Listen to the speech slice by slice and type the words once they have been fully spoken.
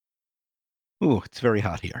Ooh, it's very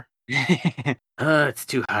hot here. It's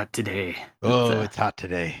too hot today. Oh, it's hot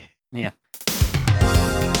today. Yeah.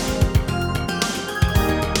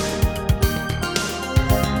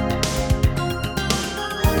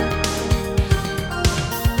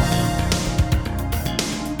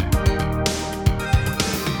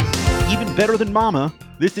 Even better than Mama,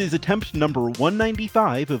 this is attempt number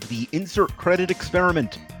 195 of the Insert Credit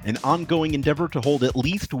Experiment, an ongoing endeavor to hold at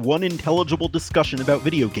least one intelligible discussion about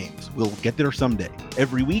video games. We'll get there someday.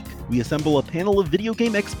 Every week, we assemble a panel of video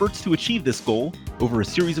game experts to achieve this goal over a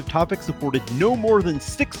series of topics afforded no more than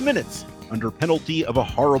 6 minutes under penalty of a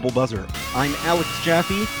horrible buzzer. I'm Alex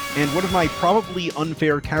Jaffe, and one of my probably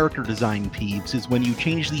unfair character design peeves is when you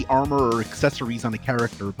change the armor or accessories on a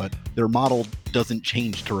character, but their model doesn't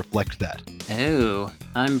change to reflect that. Oh,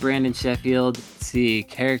 I'm Brandon Sheffield. Let's see,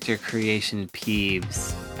 character creation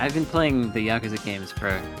peeves. I've been playing the Yakuza games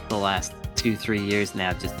for the last 2-3 years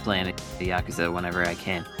now, just playing the Yakuza whenever I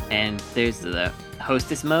can. And there's the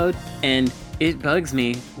hostess mode, and it bugs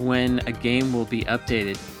me when a game will be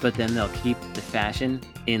updated, but then they'll keep the fashion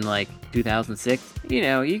in like 2006. You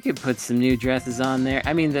know, you could put some new dresses on there.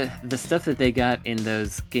 I mean, the stuff that they got in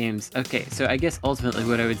those games. Okay, so I guess ultimately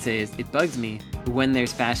what I would say is it bugs me when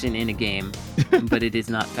there's fashion in a game, but it is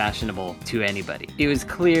not fashionable to anybody. It was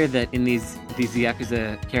clear that in these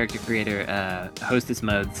Yakuza character creator hostess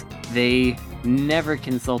modes, they never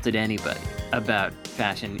consulted anybody about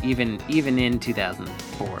fashion, even in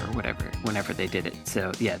 2004 or whenever they did it.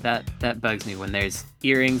 So yeah, that bugs me when there's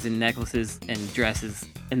earrings and necklaces and dresses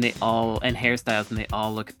and hairstyles and they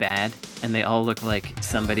all look bad and they all look like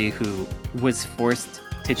somebody who was forced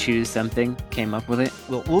to choose something came up with it.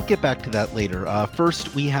 Well, we'll get back to that later.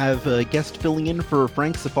 First, we have a guest filling in for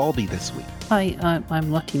Frank Cifaldi this week. Hi,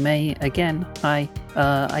 I'm Lucky May again. Hi.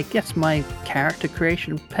 I guess my character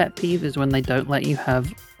creation pet peeve is when they don't let you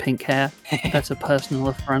have pink hair. That's a personal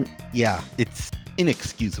affront. Yeah, it's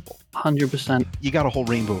inexcusable. 100%. You got a whole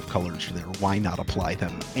rainbow of colors there. Why not apply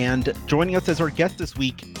them? And joining us as our guest this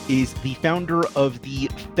week is the founder of the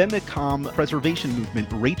Femicom preservation movement,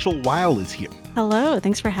 Rachel Weil, is here. Hello,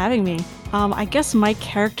 thanks for having me. I guess my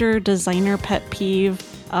character designer pet peeve,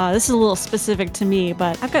 this is a little specific to me,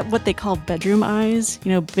 but I've got what they call bedroom eyes,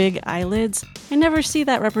 big eyelids. I never see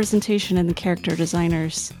that representation in the character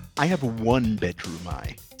designers. I have one bedroom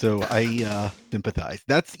eye, so I sympathize.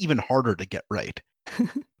 That's even harder to get right.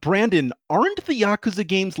 Brandon, aren't the Yakuza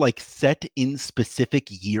games set in specific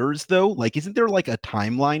years though? Isn't there a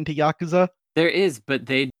timeline to Yakuza? There is, but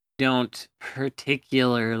they don't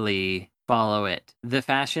particularly follow it. The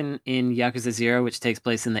fashion in Yakuza 0, which takes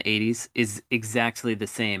place in the 80s, is exactly the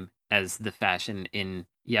same as the fashion in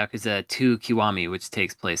Yakuza 2 Kiwami, which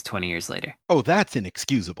takes place 20 years later. Oh, that's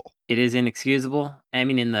inexcusable. It is inexcusable. I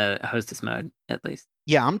mean, in the hostess mode, at least.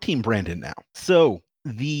 Yeah, I'm Team Brandon now. So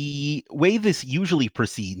the way this usually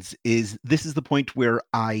proceeds is this is the point where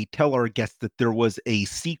I tell our guests that there was a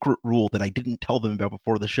secret rule that I didn't tell them about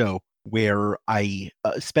before the show, where I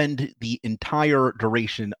spend the entire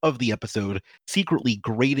duration of the episode secretly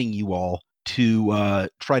grading you all to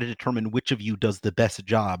try to determine which of you does the best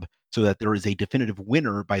job so that there is a definitive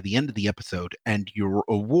winner by the end of the episode. And your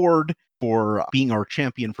award for being our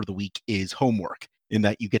champion for the week is homework, in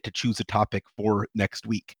that you get to choose a topic for next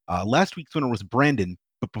week. Last week's winner was Brandon,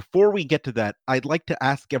 but before we get to that, I'd like to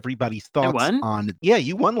ask everybody's thoughts on... Yeah,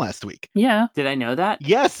 you won last week. Yeah. Did I know that?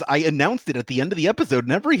 Yes, I announced it at the end of the episode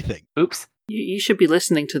and everything. Oops. You should be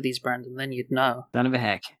listening to these, Brandon, then you'd know. Son of a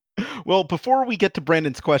heck. Well, before we get to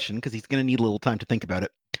Brandon's question, because he's going to need a little time to think about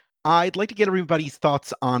it, I'd like to get everybody's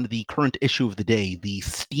thoughts on the current issue of the day, the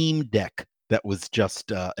Steam Deck that was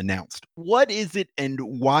just announced. What is it and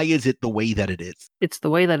why is it the way that it is? It's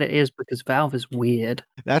the way that it is because Valve is weird.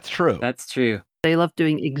 That's true. That's true. They love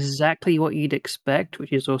doing exactly what you'd expect,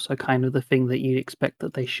 which is also kind of the thing that you'd expect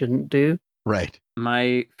that they shouldn't do. Right.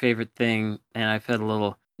 My favorite thing, and I felt a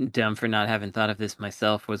little dumb for not having thought of this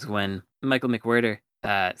myself, was when Michael McWhirter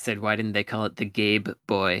said, why didn't they call it the Gabe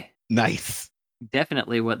Boy? Nice.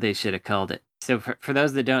 Definitely what they should have called it. So for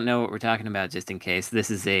those that don't know what we're talking about, just in case, this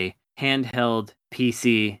is a handheld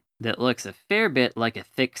PC that looks a fair bit like a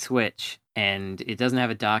thick Switch, and it doesn't have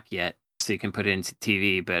a dock yet, so you can put it into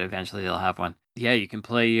TV, but eventually they'll have one. Yeah, you can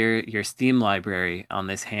play your Steam library on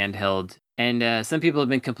this handheld, and some people have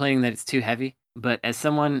been complaining that it's too heavy, but as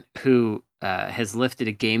someone who has lifted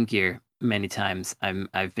a Game Gear many times,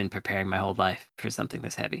 I've been preparing my whole life for something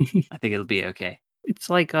this heavy. I think it'll be okay. It's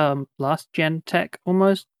like last gen tech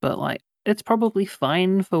almost, but it's probably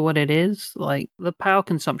fine for what it is. The power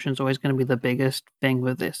consumption is always going to be the biggest thing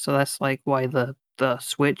with this, so that's why the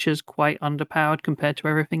Switch is quite underpowered compared to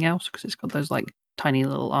everything else, because it's got those tiny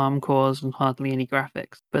little ARM cores and hardly any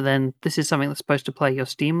graphics. But then this is something that's supposed to play your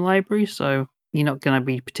Steam library, so you're not going to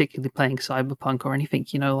be particularly playing Cyberpunk or anything,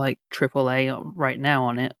 like AAA right now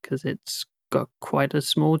on it, because it's got quite a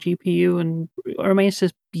small GPU, and it remains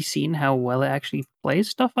to be seen how well it actually plays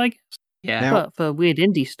stuff, I guess. Yeah. Now- But for weird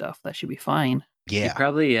indie stuff, that should be fine. You Yeah.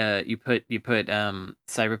 probably you put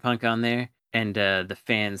Cyberpunk on there, and the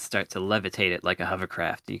fans start to levitate it like a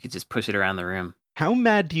hovercraft. You could just push it around the room. How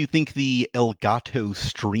mad do you think the Elgato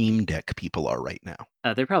Stream Deck people are right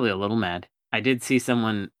now? They're probably a little mad. I did see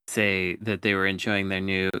someone say that they were enjoying their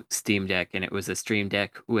new Steam Deck, and it was a Stream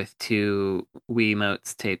Deck with 2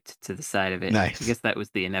 Wiimotes taped to the side of it. Nice. I guess that was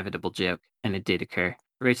the inevitable joke, and it did occur.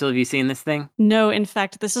 Rachel, have you seen this thing? No, in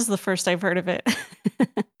fact, this is the first I've heard of it.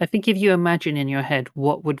 I think if you imagine in your head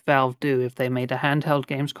what would Valve do if they made a handheld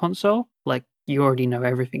games console, like you already know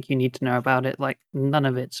everything you need to know about it, like none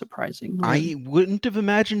of it's surprising. I wouldn't have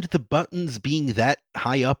imagined the buttons being that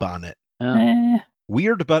high up on it. Oh,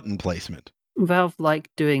 Weird button placement. Valve like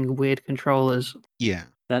doing weird controllers. Yeah.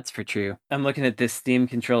 that's for true. I'm looking at this Steam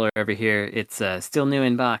controller over here. It's still new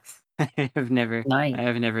in box. I have never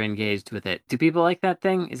engaged with it. Do people like that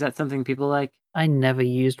thing? Is that something people like? I never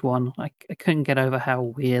used one. I couldn't get over how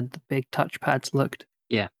weird the big touchpads looked.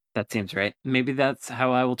 Yeah, that seems right. Maybe that's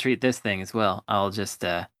how I will treat this thing as well. I'll just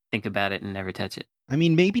think about it and never touch it. I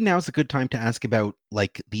mean, maybe now's a good time to ask about,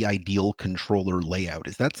 like, the ideal controller layout.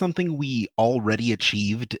 Is that something we already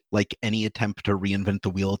achieved? Like, any attempt to reinvent the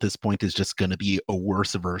wheel at this point is just going to be a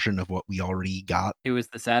worse version of what we already got? It was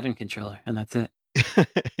the Saturn controller, and that's it.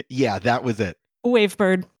 Yeah, that was it.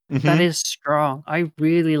 Wavebird. That is strong. I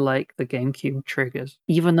really like the GameCube triggers.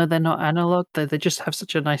 Even though they're not analog, they just have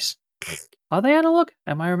such a nice... Are they analog?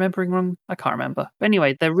 Am I remembering wrong? I can't remember. But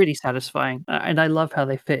anyway, they're really satisfying. And I love how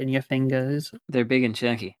they fit in your fingers. They're big and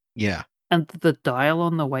chunky. Yeah. And the dial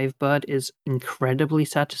on the Wavebird is incredibly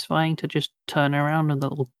satisfying to just turn around and the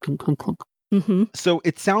little clunk, clunk, clunk. Mm-hmm. So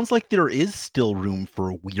it sounds like there is still room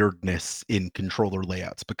for weirdness in controller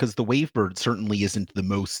layouts, because the Wavebird certainly isn't the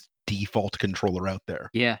most default controller out there.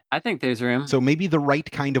 Yeah, I think there's room. So maybe the right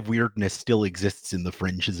kind of weirdness still exists in the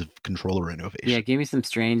fringes of controller innovation. Yeah, give me some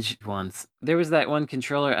strange ones. There was that one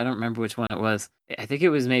controller, I don't remember which one it was. I think it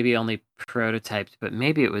was maybe only prototyped, but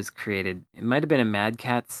maybe it was created. It might have been a Mad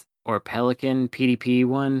Catz or Pelican PDP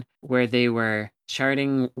one, where they were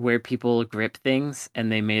charting where people grip things,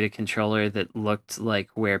 and they made a controller that looked like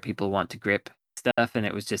where people want to grip stuff, and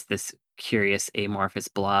it was just this curious amorphous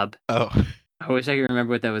blob. Oh. I wish I could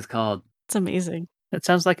remember what that was called. It's amazing. It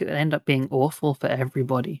sounds like it would end up being awful for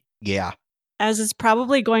everybody. Yeah. As is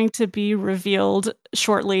probably going to be revealed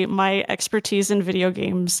shortly, my expertise in video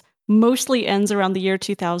games mostly ends around the year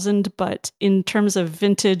 2000, but in terms of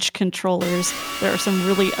vintage controllers, there are some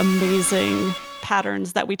really amazing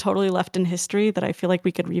patterns that we totally left in history that I feel like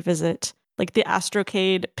we could revisit. Like the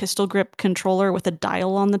Astrocade pistol grip controller with a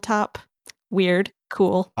dial on the top. Weird.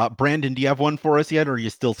 Cool. Brandon, do you have one for us yet, or are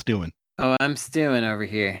you still stewing? Oh, I'm stewing over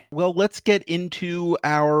here. Well, let's get into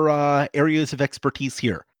our areas of expertise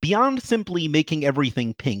here. Beyond simply making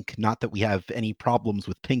everything pink, not that we have any problems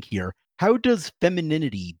with pink here, how does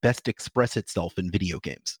femininity best express itself in video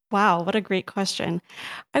games? Wow, what a great question.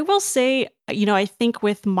 I will say, I think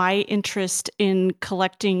with my interest in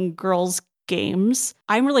collecting girls' games,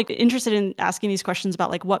 I'm really interested in asking these questions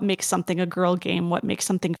about like what makes something a girl game, what makes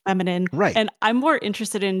something feminine. Right. And I'm more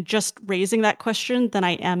interested in just raising that question than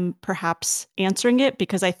I am perhaps answering it,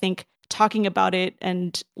 because I think talking about it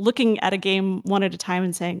and looking at a game one at a time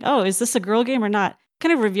and saying, oh, is this a girl game or not,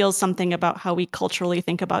 kind of reveals something about how we culturally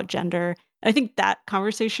think about gender. And I think that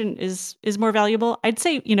conversation is more valuable. I'd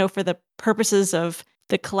say, for the purposes of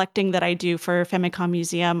the collecting that I do for Famicom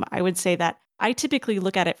Museum, I would say that I typically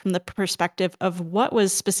look at it from the perspective of what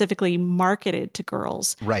was specifically marketed to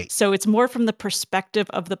girls. Right. So it's more from the perspective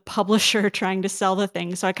of the publisher trying to sell the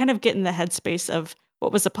thing. So I kind of get in the headspace of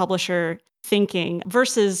what was the publisher thinking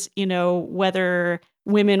versus, whether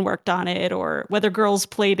women worked on it or whether girls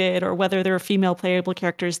played it or whether there were female playable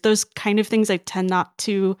characters. Those kind of things I tend not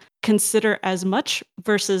to consider as much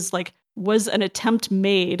versus like, was an attempt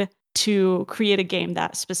made to create a game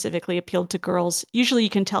that specifically appealed to girls? Usually you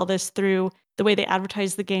can tell this through the way they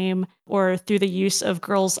advertise the game or through the use of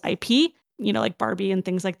girls' IP, like Barbie and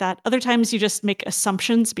things like that. Other times you just make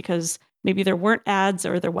assumptions because maybe there weren't ads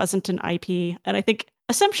or there wasn't an IP. And I think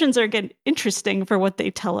assumptions are, again, interesting for what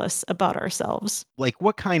they tell us about ourselves. Like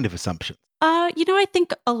what kind of assumptions? I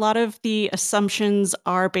think a lot of the assumptions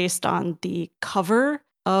are based on the cover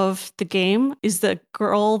of the game. Is the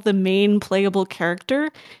girl the main playable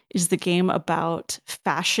character? Is the game about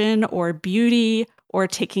fashion or beauty or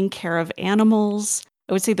taking care of animals?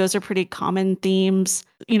 I would say those are pretty common themes,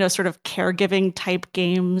 sort of caregiving type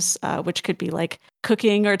games, which could be like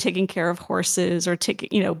cooking or taking care of horses or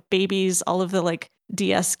taking, babies, all of the like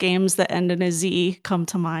DS games that end in a Z come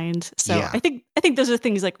to mind. So Yeah. I think those are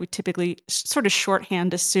things like we typically sort of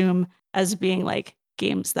shorthand assume as being like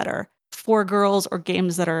games that are for girls or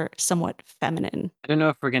games that are somewhat feminine. I don't know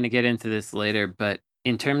if we're going to get into this later, but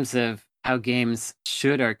in terms of how games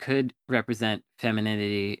should or could represent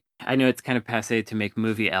femininity, I know it's kind of passé to make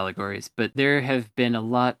movie allegories, but there have been a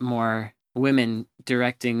lot more women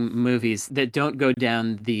directing movies that don't go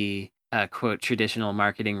down the quote traditional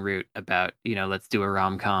marketing route about, let's do a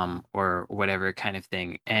rom-com or whatever kind of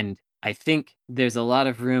thing. And I think there's a lot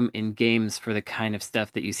of room in games for the kind of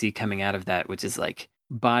stuff that you see coming out of that, which is like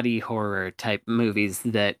body horror type movies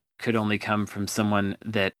that could only come from someone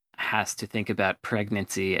that has to think about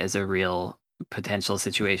pregnancy as a real potential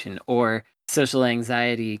situation, or social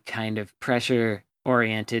anxiety kind of pressure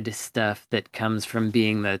oriented stuff that comes from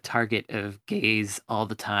being the target of gaze all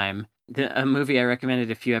the time. A movie I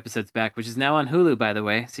recommended a few episodes back, which is now on Hulu, by the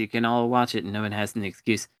way, so you can all watch it and no one has an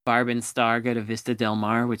excuse. Barb and Star Go to Vista Del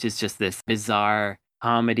Mar, which is just this bizarre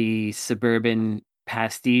comedy suburban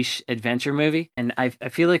pastiche adventure movie. And I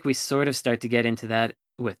feel like we sort of start to get into that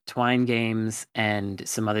with Twine games and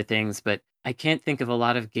some other things, but I can't think of a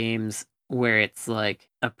lot of games where it's like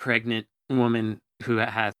a pregnant woman who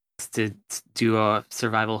has to do a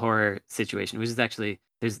survival horror situation, which is actually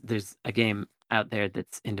there's a game out there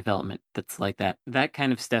that's in development that's like that. That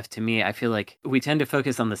kind of stuff, to me, I feel like we tend to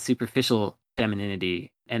focus on the superficial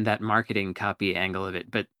femininity and that marketing copy angle of it.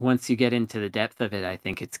 But once you get into the depth of it, I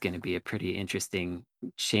think it's going to be a pretty interesting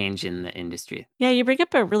change in the industry. Yeah, you bring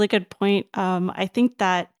up a really good point. I think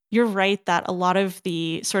that you're right that a lot of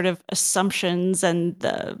the sort of assumptions and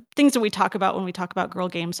the things that we talk about when we talk about girl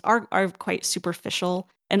games are quite superficial.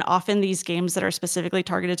 And often these games that are specifically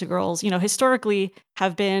targeted to girls, historically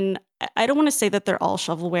have been, I don't want to say that they're all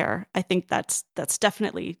shovelware. I think that's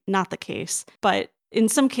definitely not the case. But in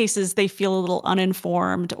some cases, they feel a little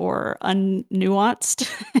uninformed or unnuanced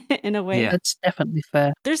in a way. Yeah. That's definitely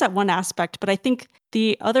fair. There's that one aspect, but I think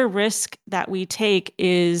the other risk that we take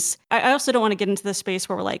is, I also don't want to get into the space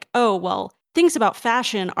where we're like, oh, well, things about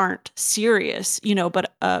fashion aren't serious,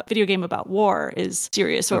 but a video game about war is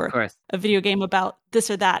serious, or Of course. a video game about this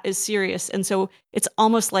or that is serious. And so it's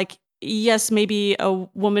almost like, yes, maybe a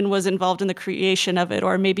woman was involved in the creation of it,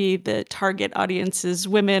 or maybe the target audience is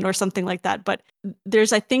women or something like that. But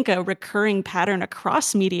there's, I think, a recurring pattern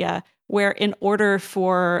across media where in order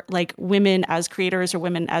for like women as creators or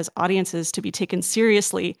women as audiences to be taken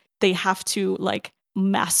seriously, they have to like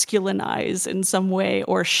masculinize in some way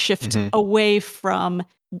or shift away from,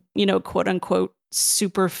 quote unquote,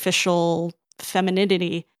 superficial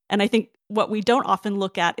femininity. And I think what we don't often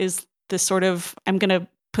look at is this sort of, I'm going to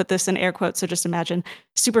put this in air quotes, so just imagine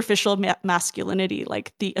superficial masculinity,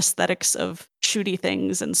 like the aesthetics of shooty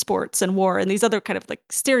things and sports and war and these other kind of like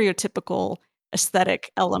stereotypical aesthetic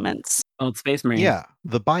elements. Old Space Marine. Yeah,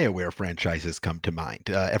 the BioWare franchises come to mind.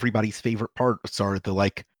 Everybody's favorite parts are the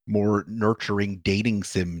like more nurturing dating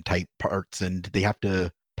sim type parts, and they have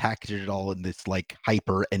to package it all in this like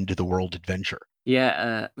hyper end of the world adventure.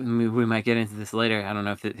 Yeah, we might get into this later. I don't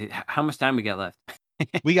know how much time we got left.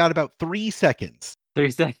 We got about 3 seconds. 3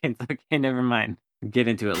 seconds. Okay, never mind. Get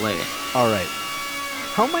into it later. All right.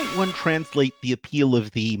 How might one translate the appeal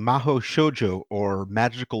of the Maho Shoujo or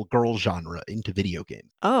magical girl genre into video games?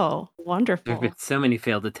 Oh, wonderful. There have been so many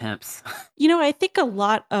failed attempts. I think a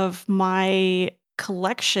lot of my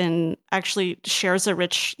collection actually shares a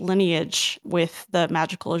rich lineage with the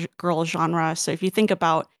magical girl genre. So if you think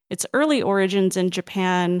about its early origins in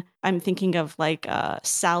Japan, I'm thinking of like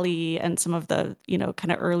Sally and some of the,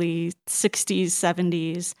 kind of early 60s,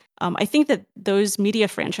 70s. I think that those media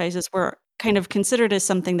franchises were kind of considered as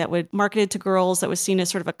something that would marketed to girls, that was seen as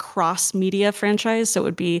sort of a cross media franchise. So it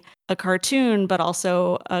would be a cartoon, but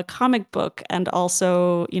also a comic book, and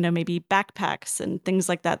also, maybe backpacks and things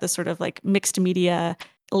like that, this sort of like mixed media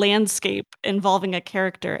landscape involving a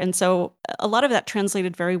character. And so a lot of that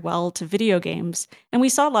translated very well to video games. And we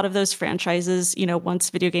saw a lot of those franchises, once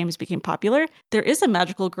video games became popular. There is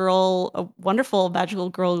a wonderful Magical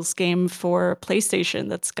Girls game for PlayStation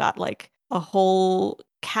that's got like a whole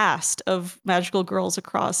cast of magical girls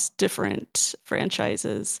across different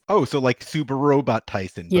franchises. Oh, so like Super Robot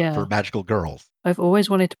Tyson, but Yeah. for magical girls. I've always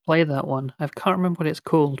wanted to play that one. I can't remember what it's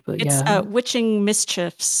called, but It's yeah. Witching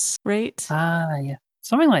Mischiefs, right? Yeah.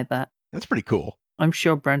 Something like that. That's pretty cool. I'm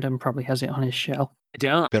sure Brendan probably has it on his shelf. I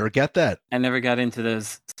don't. Better get that. I never got into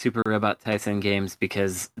those Super Robot Tyson games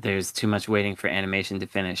because there's too much waiting for animation to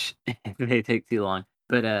finish. They take too long.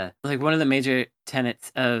 But like one of the major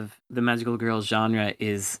tenets of the magical girl genre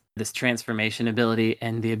is this transformation ability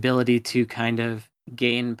and the ability to kind of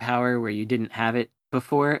gain power where you didn't have it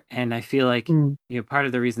before. And I feel like part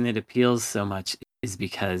of the reason it appeals so much is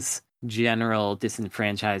because general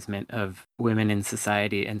disenfranchisement of women in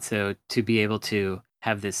society. And so to be able to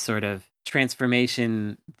have this sort of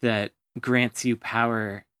transformation that grants you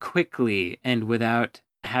power quickly and without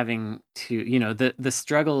having to, the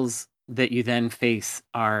struggles that you then face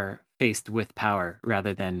are faced with power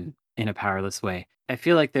rather than in a powerless way. I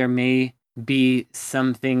feel like there may be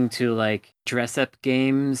something to like dress up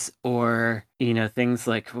games or things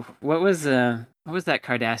like what was that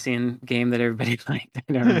Cardassian game that everybody liked?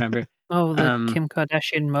 I don't remember. Oh, the Kim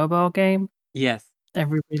Kardashian mobile game Yes.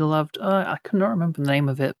 everybody loved. I could not remember the name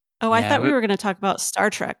of it. Oh, I thought we were going to talk about Star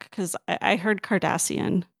Trek because I heard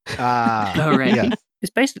Cardassian. Oh, right. Yes.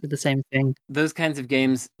 It's basically the same thing. Those kinds of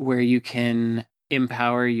games where you can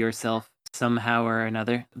empower yourself somehow or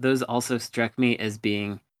another, those also struck me as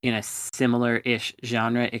being in a similar-ish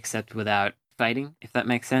genre, except without fighting, if that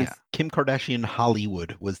makes sense. Yeah. Kim Kardashian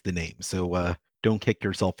Hollywood was the name, so don't kick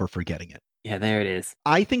yourself for forgetting it. Yeah, there it is.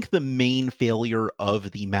 I think the main failure of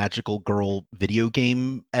the Magical Girl video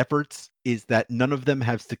game efforts is that none of them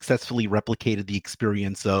have successfully replicated the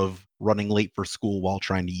experience of running late for school while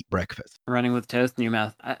trying to eat breakfast. Running with toast in your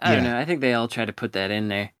mouth. I don't know. I think they all try to put that in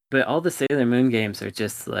there. But all the Sailor Moon games are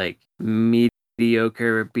just like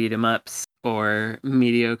mediocre beat 'em ups or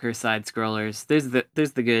mediocre side scrollers.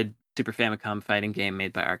 There's the good Super Famicom fighting game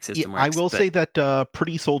made by Arc System Works. I will say that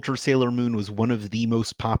Pretty Soldier Sailor Moon was one of the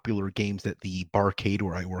most popular games at the barcade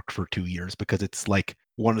where I worked for 2 years because it's like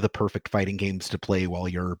one of the perfect fighting games to play while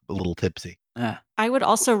you're a little tipsy. I would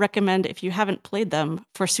also recommend, if you haven't played them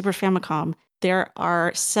for Super Famicom, there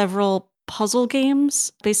are several puzzle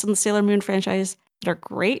games based on the Sailor Moon franchise that are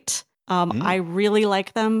great. I really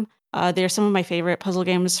like them. They're some of my favorite puzzle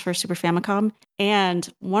games for Super Famicom.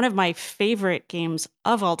 And one of my favorite games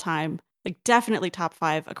of all time, like definitely top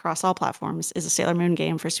 5 across all platforms, is a Sailor Moon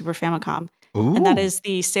game for Super Famicom. Ooh. And that is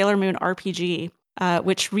the Sailor Moon RPG,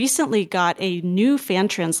 which recently got a new fan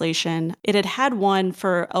translation. It had one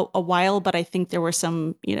for a while, but I think there were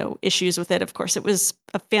some, issues with it. Of course, it was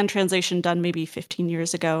a fan translation done maybe 15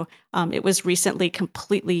 years ago. It was recently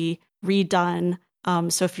completely redone.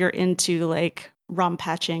 So if you're into like ROM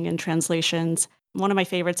patching and translations, one of my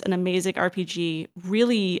favorites, an amazing RPG,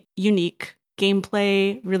 really unique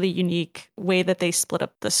gameplay, really unique way that they split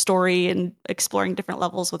up the story and exploring different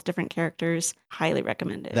levels with different characters. Highly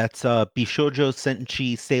recommended. That's Bishoujo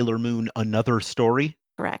Senshi Sailor Moon Another Story.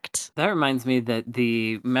 Correct. That reminds me that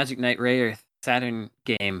the Magic Knight Rayearth Saturn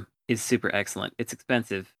game is super excellent. It's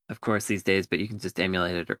expensive, of course, these days, but you can just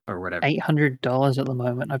emulate it or whatever. $800 at the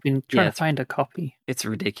moment. I've been trying to find a copy. It's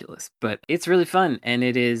ridiculous, but it's really fun, and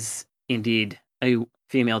it is indeed a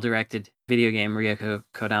female-directed video game. Ryoko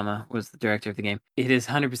Kodama was the director of the game. It is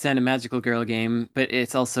 100% a magical girl game, but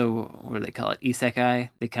it's also, what do they call it, isekai?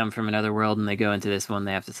 They come from another world, and they go into this one.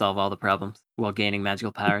 They have to solve all the problems while gaining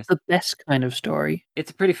magical powers. It's the best kind of story.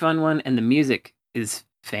 It's a pretty fun one, and the music is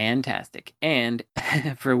fantastic. And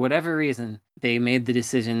for whatever reason, they made the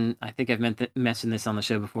decision, I think I've mentioned this on the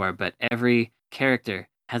show before, but every character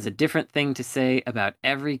has a different thing to say about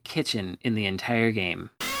every kitchen in the entire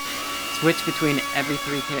game. Switch between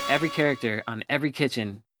every character on every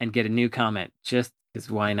kitchen and get a new comment, just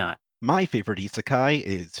because why not? My favorite isekai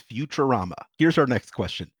is Futurama. Here's our next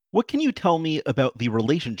question. What can you tell me about the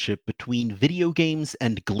relationship between video games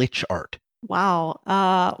and glitch art? Wow.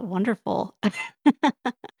 Wonderful.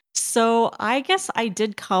 So I guess I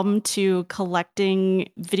did come to collecting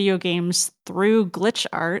video games through glitch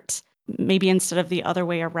art, maybe instead of the other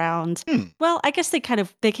way around. Well, I guess they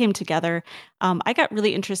came together. I got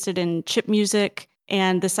really interested in chip music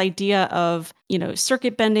and this idea of,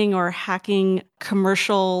 circuit bending or hacking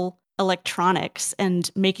commercial electronics and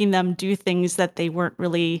making them do things that they weren't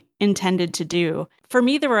really intended to do. For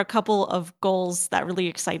me, there were a couple of goals that really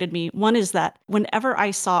excited me. One is that whenever I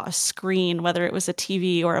saw a screen, whether it was a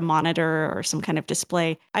TV or a monitor or some kind of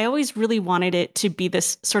display, I always really wanted it to be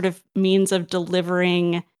this sort of means of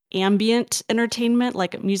delivering ambient entertainment,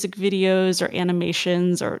 like music videos or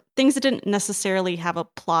animations or things that didn't necessarily have a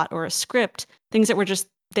plot or a script, things that were just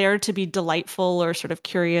there to be delightful or sort of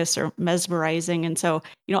curious or mesmerizing. And so,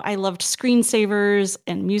 I loved screensavers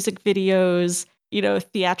and music videos,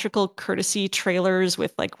 theatrical courtesy trailers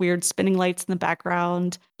with like weird spinning lights in the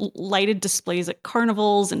background, lighted displays at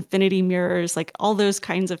carnivals, infinity mirrors, like all those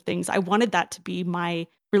kinds of things. I wanted that to be my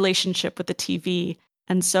relationship with the TV.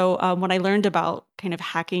 And so when I learned about kind of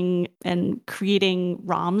hacking and creating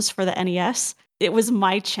ROMs for the NES, it was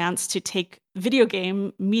my chance to take video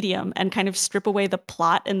game medium and kind of strip away the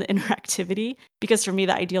plot and the interactivity. Because for me,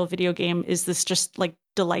 the ideal video game is this just like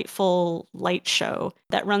delightful light show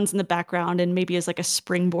that runs in the background and maybe is like a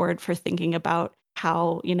springboard for thinking about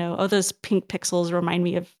how, oh, those pink pixels remind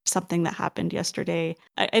me of something that happened yesterday.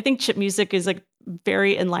 I think chip music is like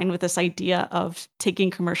very in line with this idea of taking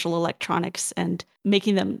commercial electronics and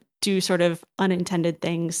making them do sort of unintended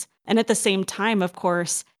things. And at the same time, of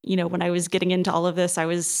course, when I was getting into all of this, I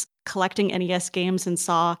was collecting NES games and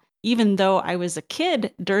saw, even though I was a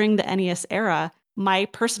kid during the NES era, my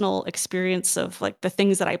personal experience of like the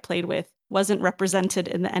things that I played with wasn't represented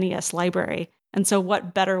in the NES library. And so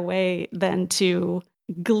what better way than to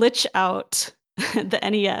glitch out the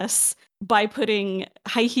NES by putting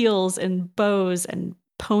high heels and bows and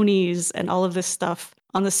ponies and all of this stuff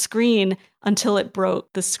on the screen until it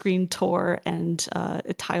broke, the screen tore, and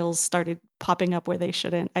tiles started popping up where they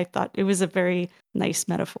shouldn't. I thought it was a very nice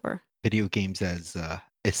metaphor. Video games as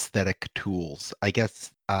aesthetic tools. I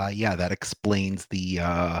guess, that explains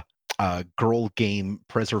the girl game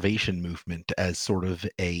preservation movement as sort of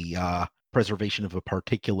a preservation of a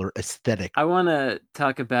particular aesthetic. I want to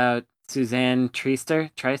talk about Suzanne Treister.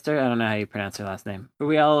 I don't know how you pronounce her last name. Are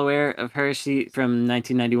we all aware of her? She, from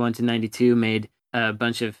 1991 to 92, made a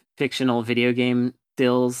bunch of fictional video game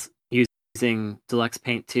stills using Deluxe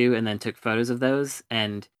Paint 2 and then took photos of those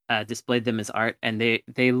and displayed them as art. And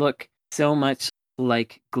they look so much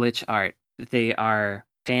like glitch art. They are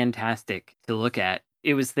fantastic to look at.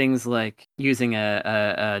 It was things like using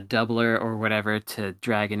a doubler or whatever to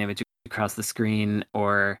drag an image across the screen,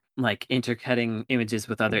 or like intercutting images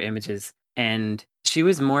with other images. And she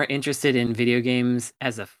was more interested in video games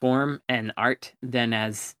as a form and art than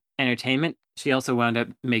as entertainment. She also wound up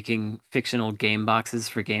making fictional game boxes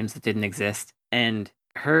for games that didn't exist. And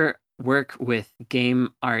her work with game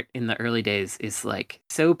art in the early days is like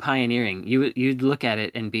so pioneering. You'd look at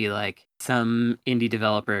it and be like, some indie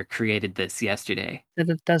developer created this yesterday.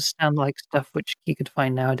 It does sound like stuff which you could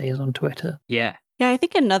find nowadays on Twitter. Yeah. Yeah, I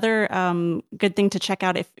think another good thing to check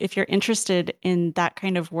out if you're interested in that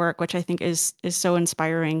kind of work, which I think is so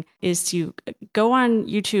inspiring, is to go on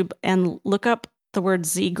YouTube and look up the word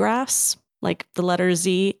Z-grass, like the letter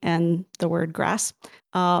Z and the word grass.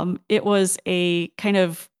 It was a kind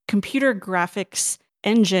of computer graphics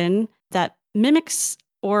engine that mimics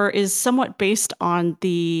or is somewhat based on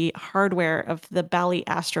the hardware of the Bally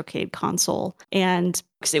Astrocade console. And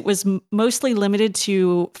it was mostly limited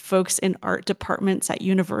to folks in art departments at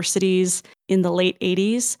universities in the late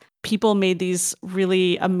 80s. People made these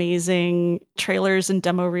really amazing trailers and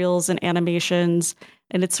demo reels and animations.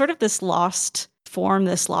 And it's sort of this lost form,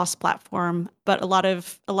 this lost platform, but a lot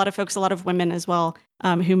of folks, a lot of women as well,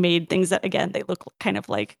 who made things that, again, they look kind of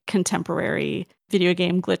like contemporary video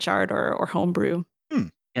game glitch art or homebrew.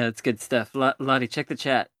 Yeah, that's good stuff. Lotte, check the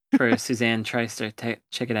chat for Suzanne Treister.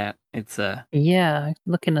 Check it out. It's Yeah,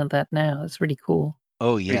 looking at that now, it's really cool.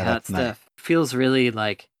 Oh yeah, hot that's stuff. nice. Feels really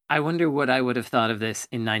like, I wonder what I would have thought of this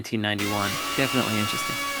in 1991. Definitely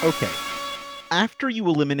interesting. Okay. After you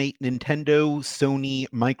eliminate Nintendo, Sony,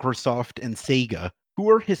 Microsoft, and Sega, who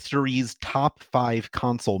are history's top 5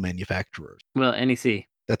 console manufacturers? Well, NEC.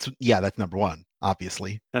 That's number one,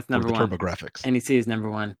 obviously. That's number for the one. TurboGrafx. NEC is number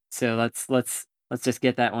one. So let's just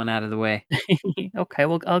get that one out of the way. Okay,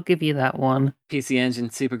 well, I'll give you that one. PC Engine,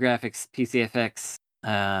 Super Graphics, PCFX.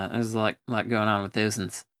 There's a lot going on with those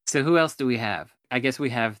ones. So who else do we have? I guess we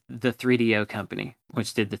have the 3DO company,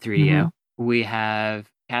 which did the 3DO. We have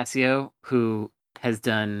Casio, who has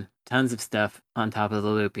done tons of stuff on top of the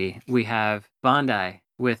Loopy. We have Bondi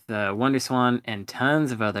with WonderSwan and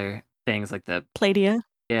tons of other things like the Playdia.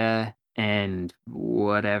 Yeah, and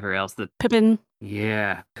whatever else. Pippin.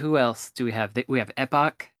 Yeah. Who else do we have? We have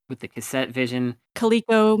Epoch with the cassette vision.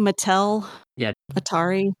 Coleco, Mattel. Yeah.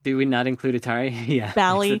 Atari. Do we not include Atari? Yeah.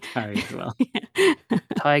 Bally. Atari as well.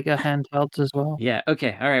 Tiger handhelds as well. Yeah.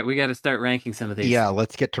 Okay. All right. We got to start ranking some of these. Yeah,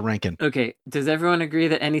 let's get to ranking. Okay. Does everyone agree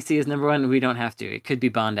that NEC is number one? We don't have to. It could be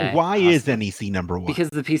Bondi. Why is NEC number one? Because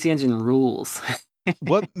the PC Engine rules.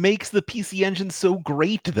 What makes the PC Engine so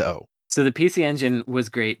great, though? So the PC Engine was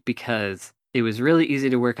great because it was really easy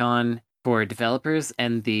to work on for developers,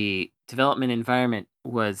 and the development environment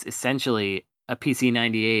was essentially a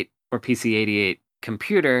PC-98 or PC-88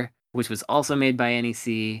 computer, which was also made by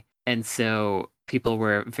NEC, and so people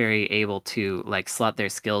were very able to like slot their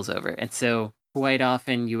skills over. And so quite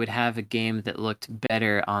often you would have a game that looked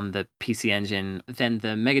better on the PC Engine than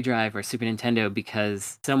the Mega Drive or Super Nintendo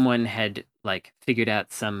because someone had like figured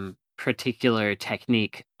out some particular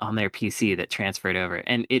technique on their PC that transferred over.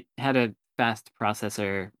 And it had a fast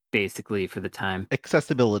processor basically, for the time.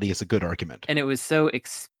 Accessibility is a good argument. And it was so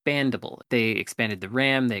expandable. They expanded the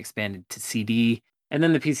RAM, they expanded to CD, and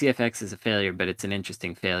then the PCFX is a failure, but it's an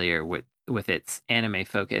interesting failure with its anime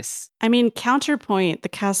focus. I mean, counterpoint, the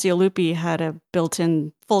Casio had a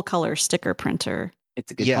built-in full-color sticker printer.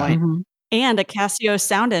 It's a good Yeah. point. Mhm. And a Casio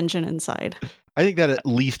sound engine inside. I think that at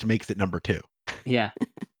least makes it number 2. Yeah.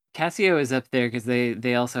 Casio is up there because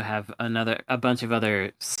they also have a bunch of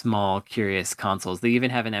other small, curious consoles. They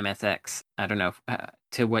even have an MSX. I don't know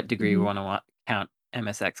to what degree we want to count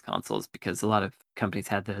MSX consoles, because a lot of companies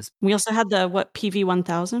had those. We also had the,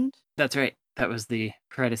 PV-1000? That's right. That was the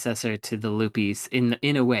predecessor to the Loopies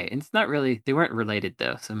in a way. And it's not really, they weren't related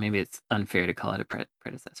though, so maybe it's unfair to call it a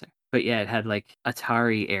predecessor. But yeah, it had like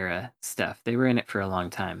Atari era stuff. They were in it for a long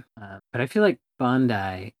time. But I feel like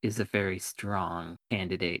Bondi is a very strong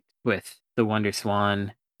candidate with the Wonder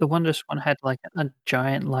Swan. The Wonder Swan had like a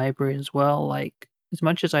giant library as well. Like, as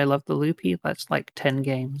much as I love the Loopy, that's like 10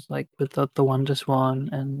 games. Like with the Wonder Swan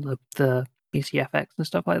and the PCFX and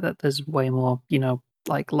stuff like that, there's way more,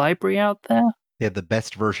 like library out there. They had the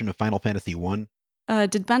best version of Final Fantasy 1.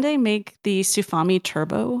 Did Bandai make the Sufami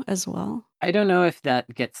Turbo as well? I don't know if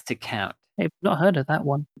that gets to count I've not heard of that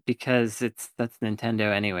one. because that's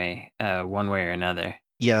Nintendo anyway, one way or another.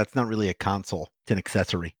 Yeah, that's not really a console. It's an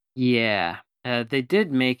accessory. Yeah, they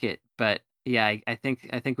did make it, but yeah, I think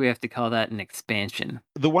we have to call that an expansion.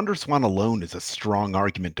 The Wonder Swan alone is a strong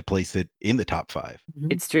argument to place it in the top 5.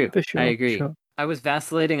 Mhm. It's true. For sure, I agree. sure. I was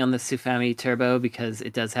vacillating on the Sufami Turbo because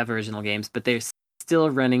it does have original games, but they're still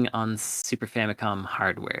running on Super Famicom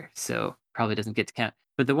hardware, so probably doesn't get to count.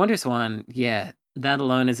 But the Wonder Swan, yeah, that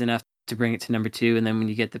alone is enough to bring it to number 2. And then when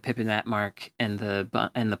you get the Pippin Mark and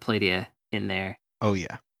the Pladia in there, Oh,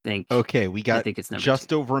 yeah. think Okay, we I got think it's number just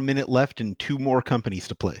 2. over a minute left and 2 more companies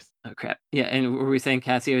to place. Oh crap! Yeah, and were we saying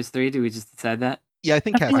Casio is 3? Did we just decide that? Yeah, I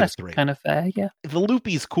think I think Casio's that's 3. kind of fair, yeah. The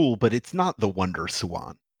Loopy's cool, but it's not the Wonder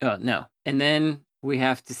Swan. Oh no! And then we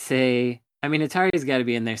have to say, I mean, Atari's got to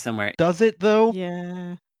be in there somewhere. Does it, though?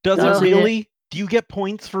 Yeah. Does Does it it? really? Do you get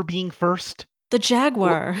points for being first? The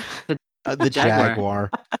Jaguar. The Jaguar.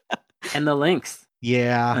 Jaguar. And the Lynx,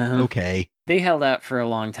 Yeah, okay. they held out for a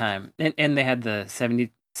long time, and they had the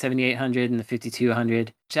 7800 and the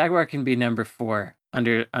 5200. Jaguar can be number 4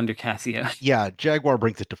 under Casio. Yeah, Jaguar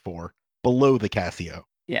brings it to 4, below the Casio.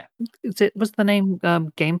 Was the name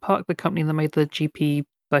Game Park, the company that made the GP32?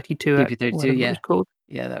 GP32, whatever yeah. it was called?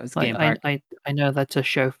 Yeah, that was Like, Game Park. I know that's a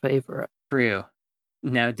show favorite. True.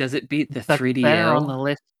 Now, does it beat the That's there on 3DL? the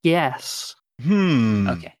list. Yes.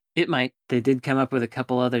 Okay, it might. They did come up with a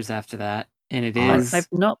couple others after that, and it is. I've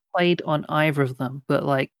not played on either of them, but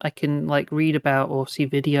like I can like read about or see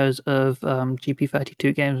videos of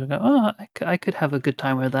GP32 games and go, oh, I could have a good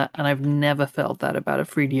time with that, and I've never felt that about a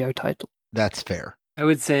 3DO title. That's fair. I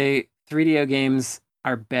would say 3DO games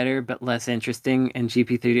are better but less interesting, and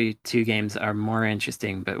GP32 games are more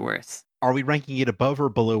interesting but worse. Are we ranking it above or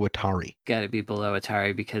below Atari? Got to be below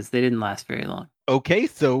Atari because they didn't last very long. Okay,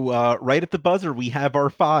 so right at the buzzer, we have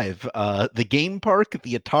our 5. The Game Park,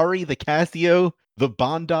 the Atari, the Casio, the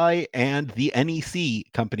Bondi, and the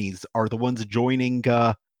NEC companies are the ones joining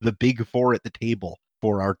the big 4 at the table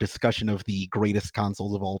for our discussion of the greatest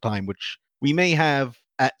consoles of all time, which we may have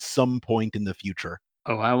at some point in the future.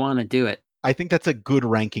 Oh, I want to do it. I think that's a good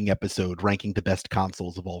ranking episode, ranking the best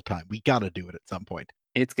consoles of all time. We gotta do it at some point.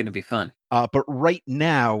 It's going to be fun. But right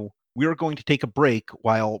now, we're going to take a break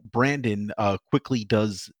while Brandon quickly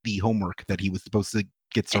does the homework that he was supposed to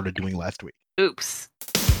get started doing last week. Oops.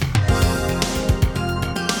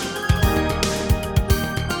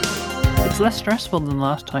 It's less stressful than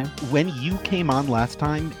last time. When you came on last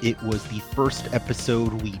time, it was the first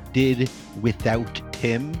episode we did without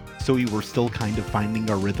Tim, so we were still kind of finding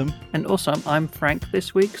our rhythm. And also, I'm Frank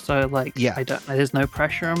this week, so like, Yeah. there's no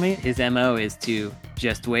pressure on me. His MO is to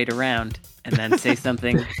just wait around and then say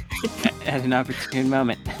something at an opportune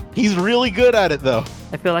moment. He's really good at it, though.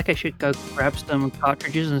 I feel like I should go grab some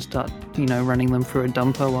cartridges and start, running them through a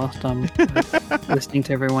dumper whilst I'm listening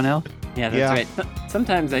to everyone else. Yeah, that's right.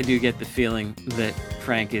 Sometimes I do get the feeling that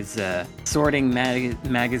Frank is sorting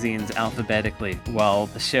magazines alphabetically while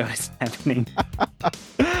the show is happening.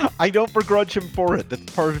 I don't begrudge him for it.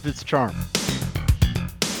 That's part of his charm.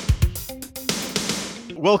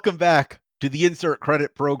 Welcome back to the Insert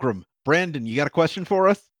Credit Program. Brandon, you got a question for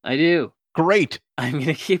us? I do. Great. I'm going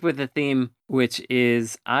to keep with the theme, which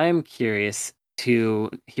is I'm curious to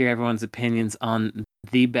hear everyone's opinions on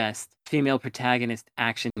the best female protagonist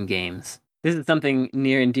action games. This is something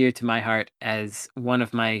near and dear to my heart, as one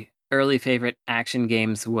of my early favorite action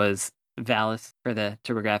games was Valis for the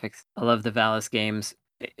TurboGrafx. I love the Valis games.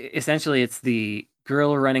 Essentially, it's the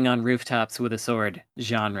girl running on rooftops with a sword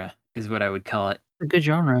genre is what I would call it. A good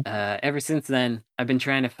genre. Ever since then, I've been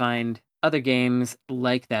trying to find other games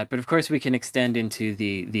like that, but of course we can extend into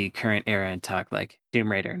the current era and talk like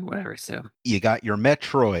Tomb Raider and whatever. So You got your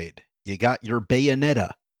Metroid. You got your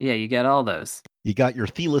Bayonetta. yeah, you got all those. You got your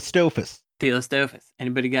Thelostophus. Thelostophus.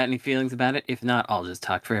 Anybody got any feelings about it? If not, I'll just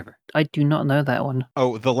talk forever. I do not know that one.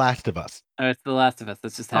 Oh, The Last of Us. Oh, it's The Last of Us.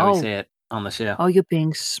 That's just how we Oh. say it on the show. Oh, you're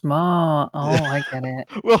being smart. Oh, I get it.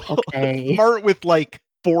 Well, Okay. smart with like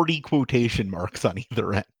 40 quotation marks on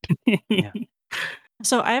either end. Yeah.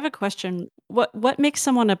 So I have a question. What makes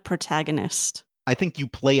someone a protagonist? I think you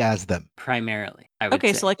play as them. Primarily, I would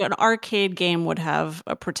Okay, say. so like an arcade game would have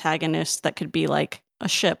a protagonist that could be like a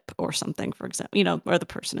ship or something, for example, or the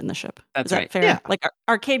person in the ship. That's Is that right. fair? Yeah. Like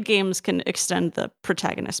arcade games can extend the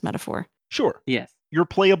protagonist metaphor. Sure. Yes. Your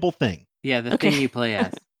playable thing. Yeah, the Okay. thing you play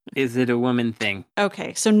as. Is it a woman thing?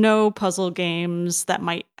 Okay, so no puzzle games that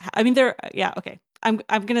might. Okay. I'm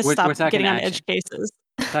gonna We're stop talking getting on action. edge cases.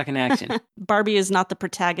 Talking action. Barbie is not the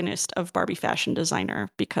protagonist of Barbie Fashion Designer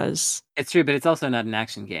because. It's true, but it's also not an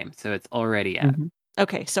action game, so it's already out. Mhm.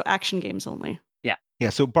 Okay, so action games only. Yeah,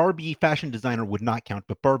 so Barbie Fashion Designer would not count,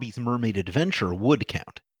 but Barbie's Mermaid Adventure would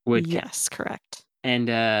count. Would count. Yes, correct. And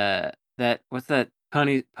what's that?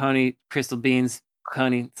 Pony Crystal Beans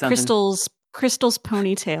pony something. Crystal's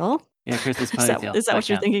ponytail. Yeah, Crystal's Is that ponytail. what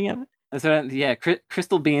you're counts. thinking of? That's what.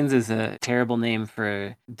 Crystal Beans is a terrible name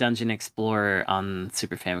for Dungeon Explorer on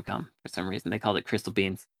Super Famicom. For some reason, they called it Crystal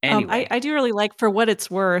Beans. Anyway, I do really like, for what it's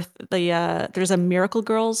worth, there's a Miracle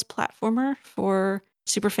Girls platformer for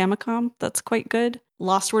Super Famicom that's quite good.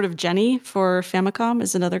 Lost Word of Jenny for Famicom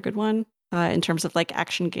is another good one in terms of like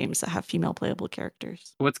action games that have female playable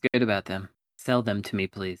characters. what's good about them? Sell them to me,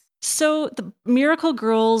 please. So the Miracle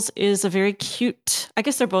Girls is a very cute, I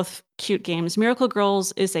guess they're both cute games. Miracle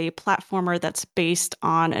Girls is a platformer that's based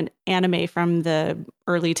on an anime from the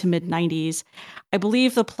early to mid 90s. I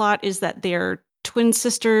believe the plot is that they're twin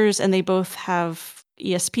sisters and they both have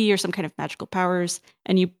ESP or some kind of magical powers,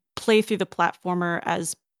 and you play through the platformer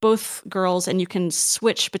as both girls and you can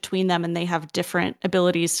switch between them and they have different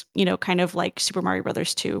abilities, kind of like Super Mario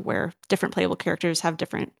Brothers 2, where different playable characters have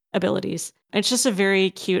different abilities. It's just a very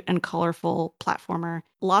cute and colorful platformer.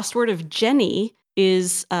 Lost Word of Jenny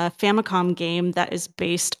is a Famicom game that is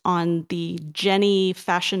based on the Jenny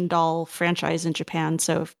fashion doll franchise in Japan.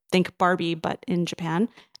 So think Barbie, but in Japan.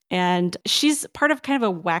 And she's part of kind of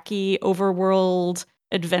a wacky overworld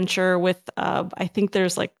adventure with, I think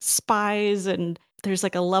there's like spies, and there's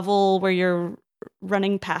like a level where you're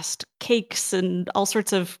running past cakes and all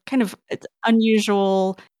sorts of kind of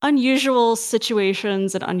unusual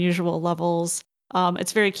situations and unusual levels.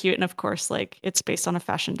 It's very cute. And of course, like it's based on a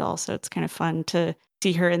fashion doll. So it's kind of fun to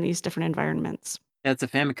see her in these different environments. That's a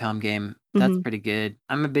Famicom game. That's pretty good.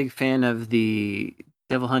 I'm a big fan of the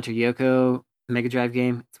Devil Hunter Yoko Mega Drive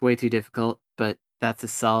game. It's way too difficult, but that's a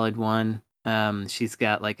solid one. She's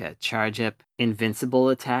got like a charge up invincible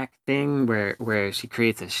attack thing where she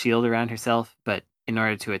creates a shield around herself, but in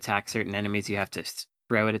order to attack certain enemies, you have to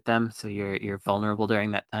throw it at them, so you're vulnerable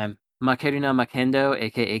during that time. Makeru no Makendo,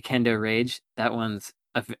 aka Kendo Rage. That one's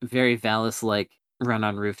a very Valis-like run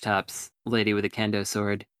on rooftops, lady with a kendo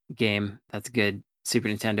sword game. That's good. Super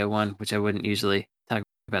Nintendo one, which I wouldn't usually talk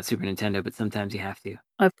about Super Nintendo, but sometimes you have to.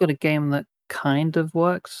 I've got a game that kind of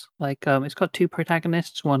works. Like, it's got two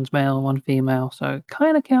protagonists, one's male, one female, so it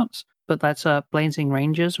kind of counts. But that's Blazing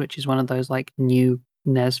Rangers, which is one of those like new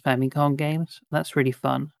NES Famicom games. That's really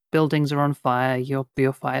fun. Buildings are on fire, you're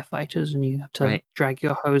firefighters, and you have to drag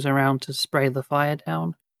your hose around to spray the fire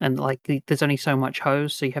down. And like, there's only so much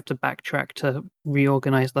hose, so you have to backtrack to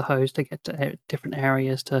reorganize the hose to get to different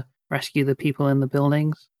areas to rescue the people in the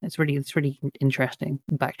buildings. It's really interesting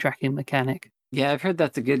backtracking mechanic. Yeah, I've heard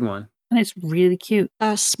that's a good one. And it's really cute.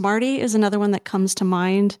 Smarty is another one that comes to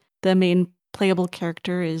mind. The main playable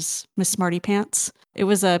character is Miss Smarty Pants. It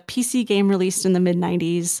was a PC game released in the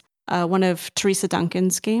mid-90s, one of Teresa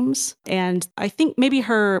Duncan's games. And I think maybe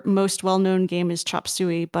her most well-known game is Chop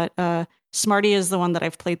Suey, but Smarty is the one that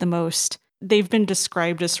I've played the most. They've been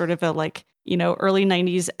described as sort of a early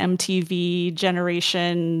 90s MTV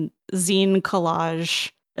generation zine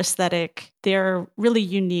collage aesthetic. They're really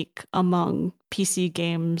unique among PC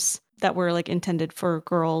games that were like intended for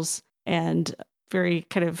girls and very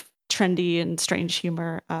kind of trendy and strange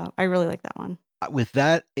humor. I really like that one. With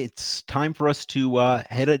that, it's time for us to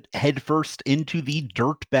head first into the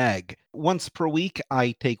dirt bag. Once per week,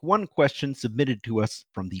 I take one question submitted to us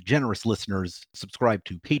from the generous listeners. Subscribe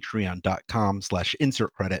to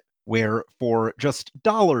patreon.com/insertcredit. where for just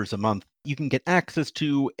dollars a month, you can get access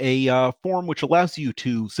to a form which allows you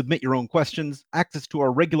to submit your own questions, access to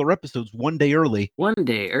our regular episodes 1 day early. 1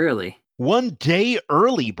 day early. 1 day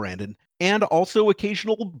early, Brandon, and also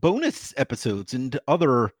occasional bonus episodes and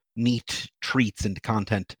other neat treats and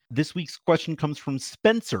content. This week's question comes from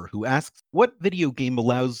Spencer, who asks, what video game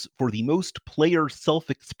allows for the most player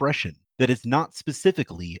self-expression that is not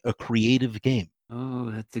specifically a creative game?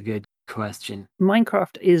 Oh, that's a good question.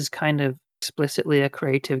 Minecraft is kind of explicitly a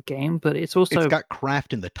creative game, but it's also It's got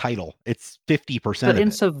craft in the title. It's 50% but of in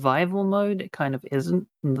it. survival mode it kind of isn't.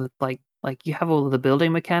 Like you have all of the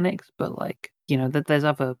building mechanics, but that there's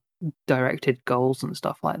other directed goals and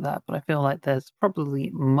stuff like that. But I feel like there's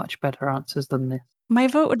probably much better answers than this. My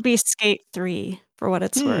vote would be Skate 3 for what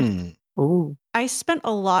it's worth. Ooh. I spent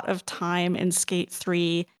a lot of time in Skate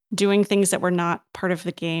 3 doing things that were not part of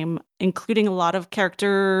the game, including a lot of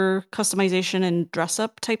character customization and dress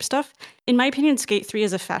up type stuff. In my opinion, Skate 3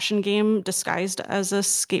 is a fashion game disguised as a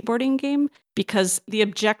skateboarding game because the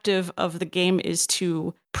objective of the game is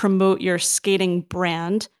to promote your skating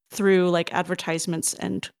brand through like advertisements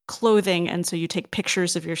and clothing. And so you take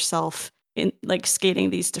pictures of yourself in like skating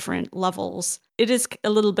these different levels. It is a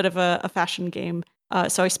little bit of a fashion game.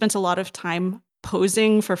 So I spent a lot of time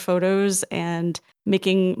posing for photos and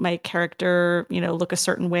making my character, look a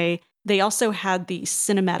certain way. They also had the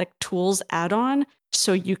cinematic tools add-on,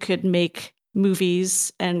 so you could make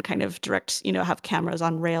movies and kind of direct, have cameras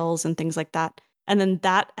on rails and things like that. And then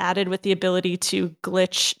that added with the ability to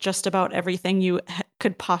glitch just about everything you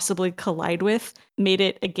could possibly collide with, made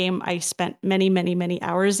it a game I spent many, many, many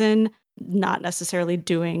hours in, not necessarily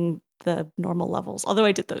doing the normal levels, although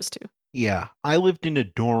I did those too. Yeah, I lived in a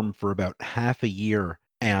dorm for about half a year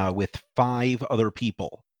with 5 other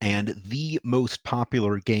people, and the most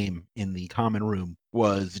popular game in the common room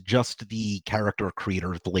was just the character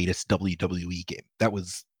creator of the latest WWE game. That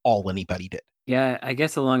was all anybody did. Yeah, I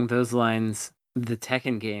guess along those lines, the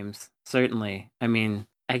Tekken games, certainly. I mean,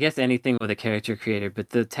 I guess anything with a character creator, but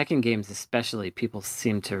the Tekken games especially, people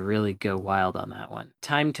seem to really go wild on that one.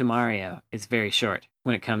 Time to Mario is very short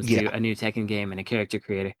when it comes to a new Tekken game and a character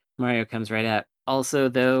creator. Mario comes right out. Also,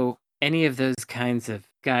 though, any of those kinds of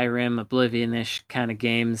Skyrim, Oblivion-ish kind of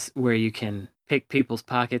games where you can pick people's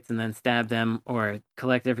pockets and then stab them, or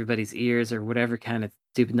collect everybody's ears, or whatever kind of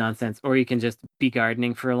stupid nonsense, or you can just be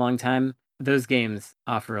gardening for a long time, those games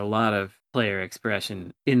offer a lot of player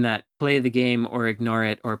expression in that play the game or ignore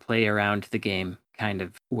it or play around the game kind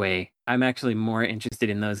of way. I'm actually more interested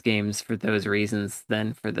in those games for those reasons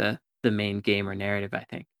than for the main game or narrative, I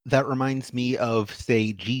think. That reminds me of,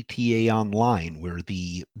 say, GTA Online, where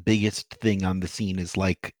the biggest thing on the scene is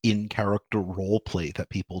like in-character roleplay that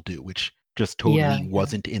people do, which just totally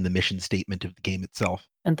wasn't in the mission statement of the game itself.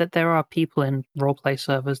 And that there are people in roleplay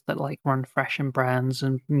servers that like run fashion brands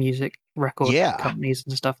and music record companies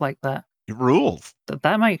and stuff like that. It rules.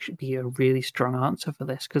 That might be a really strong answer for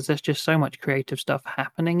this, because there's just so much creative stuff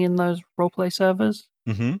happening in those roleplay servers.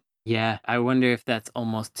 Mm-hmm. Yeah, I wonder if that's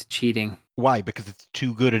almost cheating. Why? Because it's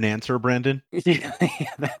too good an answer, Brandon? Yeah,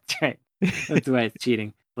 that's right. That's why it's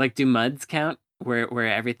cheating. Like, do MUDs count? Where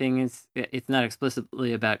everything is, it's not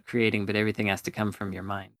explicitly about creating, but everything has to come from your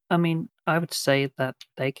mind. I mean, I would say that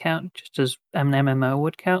they count just as an MMO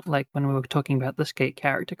would count. Like when we were talking about the Skate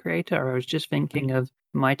character creator, I was just thinking of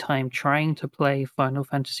my time trying to play Final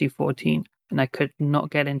Fantasy XIV, and I could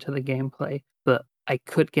not get into the gameplay, but I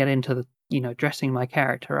could get into the, dressing my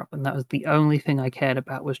character up, and that was the only thing I cared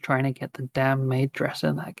about, was trying to get the damn maid dress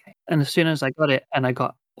in that game. And as soon as I got it, and I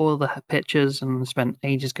got all the pictures and spent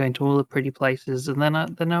ages going to all the pretty places, and then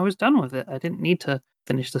I was done with it. I didn't need to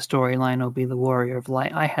finish the storyline or be the warrior of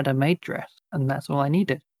light. I had a maid dress, and that's all I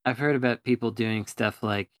needed. I've heard about people doing stuff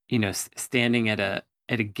like, standing at a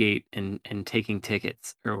gate and taking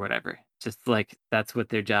tickets or whatever. Just like that's what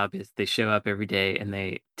their job is. They show up every day and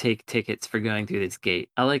they take tickets for going through this gate.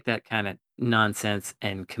 I like that kind of nonsense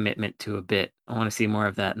and commitment to a bit. I want to see more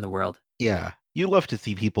of that in the world. Yeah, you love to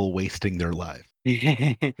see people wasting their life.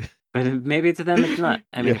 But maybe to them it's not.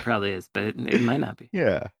 I mean, it probably is, but it might not be.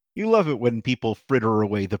 Yeah. You love it when people fritter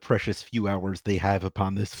away the precious few hours they have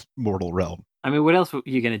upon this mortal realm. I mean, what else are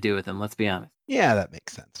you going to do with them? Let's be honest. Yeah, that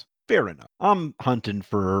makes sense. Fair enough. I'm hunting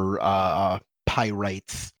for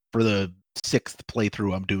pyrites for the 6th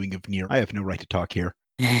playthrough I'm doing of Nier. I have no right to talk here.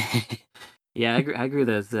 Yeah, I grew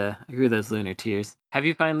those lunar tears. Have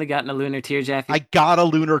you finally gotten a lunar tear, Jaffe? I got a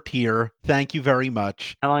lunar tear. Thank you very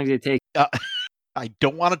much. How long did it take? I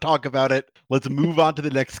don't want to talk about it. Let's move on to the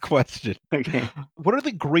next question. Okay. What are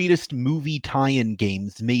the greatest movie tie-in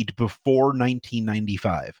games made before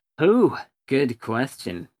 1995? Ooh, Good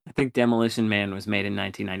question. I think Demolition Man was made in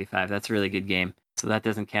 1995. That's a really good game. So that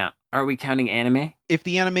doesn't count. Are we counting anime? If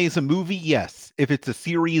the anime is a movie, yes. If it's a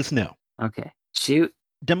series, no. Okay. Shoot.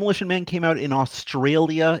 Demolition Man came out in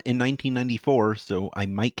Australia in 1994, so I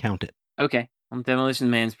might count it. Okay. Well, Demolition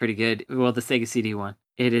Man's pretty good. Well, the Sega CD one.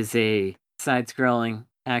 It is a side-scrolling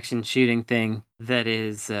action shooting thing that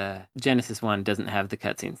is Genesis one doesn't have the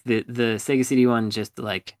cutscenes. The Sega CD one just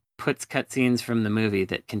like puts cutscenes from the movie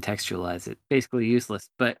that contextualize it. Basically useless,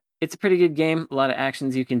 but it's a pretty good game. A lot of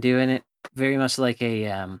actions you can do in it. Very much like a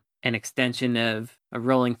an extension of a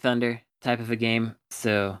Rolling Thunder type of a game.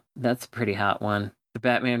 So that's a pretty hot one. The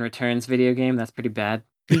Batman Returns video game, that's pretty bad.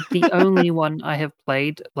 The only one I have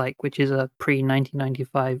played, like, which is a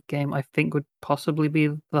pre-1995 game, I think would possibly be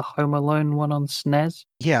the Home Alone one on SNES.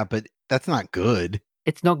 Yeah, but that's not good.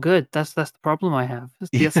 It's not good. That's the problem I have.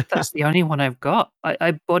 That's the only one I've got.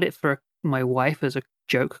 I bought it for my wife as a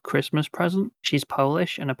joke Christmas present. She's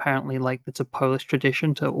Polish, and apparently, like, it's a Polish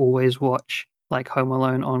tradition to always watch like Home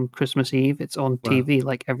Alone on Christmas Eve. It's on TV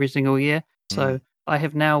like every single year. So I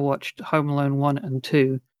have now watched Home Alone 1 and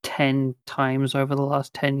 2 10 times over the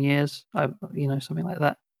last 10 years. Something like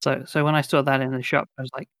that. So when I saw that in the shop, I was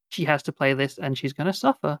like, she has to play this and she's going to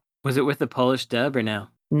suffer. Was it with the Polish dub or no?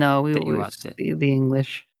 No, that you watched it. The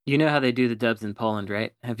English. You know how they do the dubs in Poland,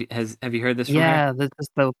 right? Have you heard this from Yeah, her? there's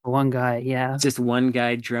the one guy, yeah. It's just one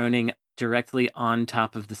guy droning directly on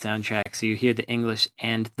top of the soundtrack, so you hear the English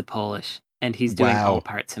and the Polish, and he's doing all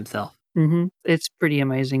parts himself. Mm-hmm. It's pretty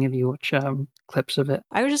amazing if you watch clips of it.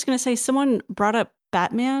 I was just going to say, someone brought up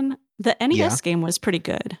Batman. The NES game was pretty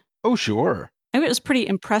good. Oh, sure. I mean, it was pretty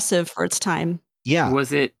impressive for its time. Yeah.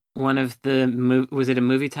 Was it one of the was it a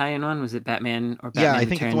movie tie-in one? Was it Batman or Batman Yeah, I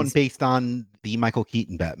think it's one based on the Michael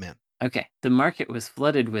Keaton Batman. Okay. The market was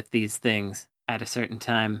flooded with these things at a certain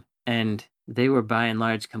time, and they were by and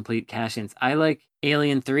large complete cash-ins. I like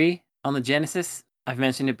Alien 3 on the Genesis. I've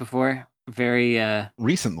mentioned it before. Very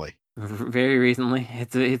recently. Very recently.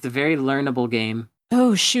 It's a very learnable game.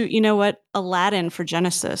 Oh shoot, you know what? Aladdin for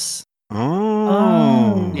Genesis.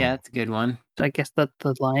 Oh. Yeah, it's a good one. I guess that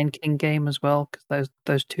the Lion King game as well, because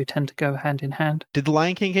those two tend to go hand in hand. Did the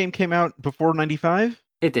Lion King game came out before 95?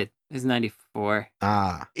 It did. It was 94.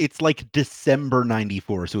 It's like December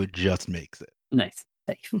 94, so it just makes it. Nice.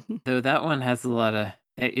 So that one has a lot of...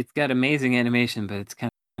 It's got amazing animation, but it's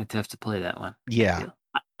kind of tough to play that one. Yeah.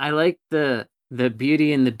 I like the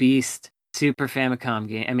Beauty and the Beast Super Famicom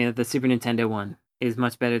game. I mean, the Super Nintendo one is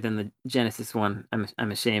much better than the Genesis one,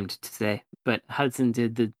 I'm ashamed to say. But Hudson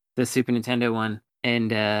did the Super Nintendo one,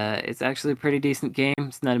 and it's actually a pretty decent game.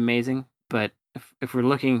 It's not amazing, but if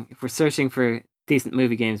we're searching for decent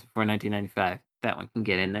movie games before 1995, that one can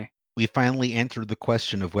get in there. We finally answered the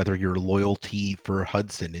question of whether your loyalty for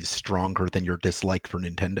Hudson is stronger than your dislike for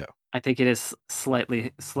Nintendo. I think it is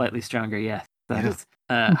slightly stronger, yes.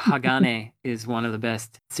 Hagane is one of the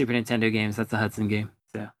best Super Nintendo games. That's a Hudson game.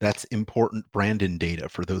 So that's important Brandon data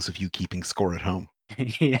for those of you keeping score at home.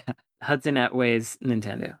 Yeah. Hudson outweighs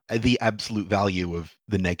Nintendo. The absolute value of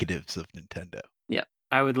the negatives of Nintendo. Yeah.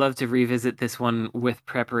 I would love to revisit this one with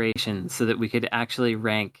preparation so that we could actually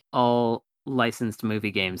rank all licensed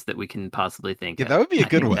movie games that we can possibly think of. That would be a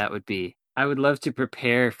good one. That would be. I would love to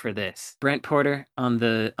prepare for this. Brent Porter on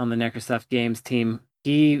the Necrosoft Games team,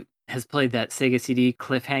 he has played that Sega CD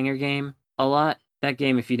cliffhanger game a lot. That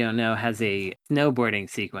game, if you don't know, has a snowboarding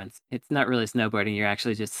sequence. It's not really snowboarding. You're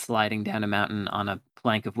actually just sliding down a mountain on a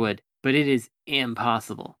plank of wood. But it is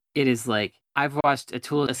impossible. It is like, I've watched a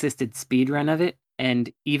tool-assisted speedrun of it,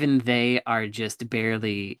 and even they are just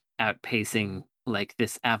barely outpacing like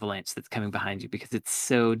this avalanche that's coming behind you, because it's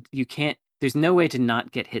so, you can't, there's no way to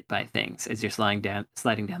not get hit by things as you're sliding down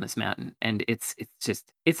this mountain. And it's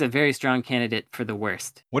a very strong candidate for the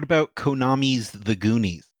worst. What about Konami's The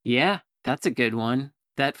Goonies? Yeah, that's a good one.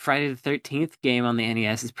 That Friday the 13th game on the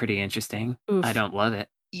NES is pretty interesting. Oof. I don't love it.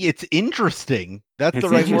 It's interesting. That's the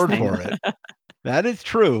right word for it. That is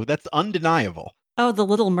true. That's undeniable. Oh, The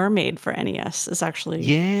Little Mermaid for NES is actually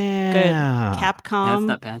good. Capcom. That's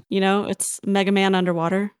not bad. You know, it's Mega Man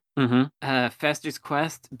underwater. Mm-hmm. Fester's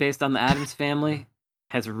Quest, based on the Addams Family,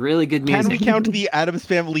 has really good music. Can we count the Addams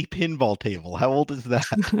Family pinball table? How old is that?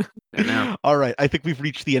 I don't know. All right, I think we've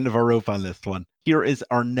reached the end of our rope on this one. Here is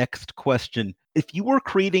our next question. If you were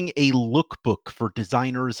creating a lookbook for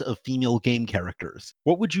designers of female game characters,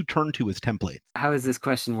 what would you turn to as templates? How is this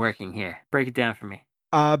question working here? Break it down for me.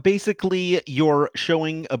 Basically, you're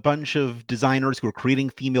showing a bunch of designers who are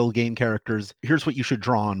creating female game characters. Here's what you should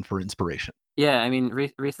draw on for inspiration. Yeah, I mean,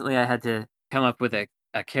 recently I had to come up with a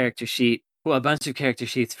character sheet. Well, a bunch of character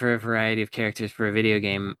sheets for a variety of characters for a video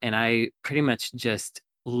game, and I pretty much just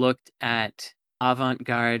looked at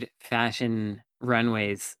avant-garde fashion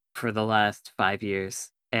runways for the last 5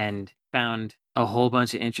 years and found a whole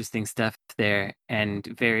bunch of interesting stuff there, and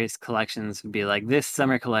various collections would be like, this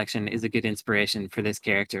summer collection is a good inspiration for this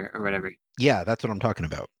character or whatever. Yeah, that's what I'm talking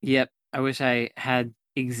about. Yep. I wish I had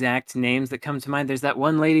exact names that come to mind. There's that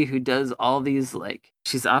one lady who does all these, like,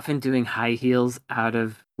 she's often doing high heels out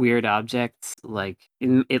of weird objects. Like,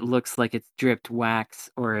 it looks like it's dripped wax,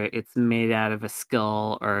 or it's made out of a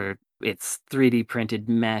skull, or it's 3D printed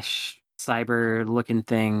mesh cyber looking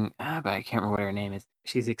thing. But I can't remember what her name is.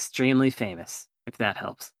 She's extremely famous, if that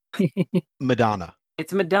helps. Madonna.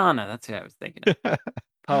 It's Madonna. That's who I was thinking of.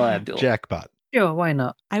 Paula Abdul. Jackpot. Sure, why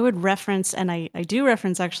not? I would reference, and I do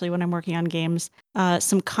reference actually when I'm working on games,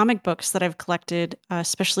 some comic books that I've collected,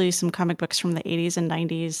 especially some comic books from the 80s and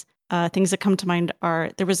 90s. Things that come to mind are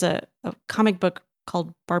there was a comic book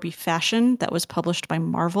called Barbie Fashion that was published by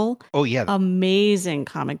Marvel. Oh, yeah. Amazing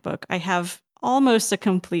comic book. I have almost a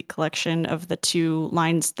complete collection of the 2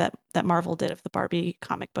 lines that Marvel did of the Barbie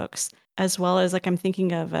comic books, as well as, like, I'm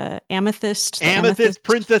thinking of Amethyst. Amethyst,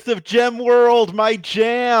 Princess of Gem World, my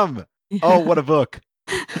jam. Oh, what a book.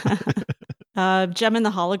 Gem and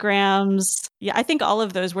the Holograms. Yeah, I think all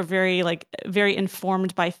of those were very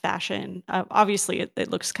informed by fashion. Obviously,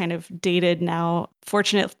 it looks kind of dated now.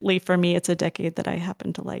 Fortunately for me, it's a decade that I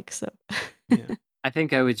happen to like. So, Yeah. I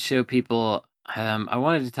think I would show people. I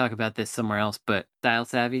wanted to talk about this somewhere else, but Style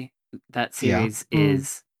Savvy, that series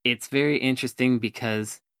it's very interesting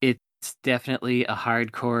because it's definitely a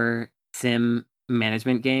hardcore sim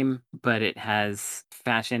management game, but it has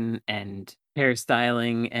fashion and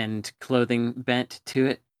hairstyling and clothing bent to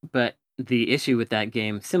it. But the issue with that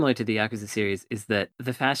game, similar to the Yakuza series, is that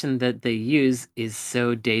the fashion that they use is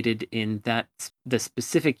so dated in the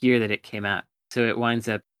specific year that it came out. So it winds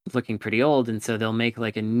up looking pretty old, and so they'll make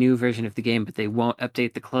like a new version of the game, but they won't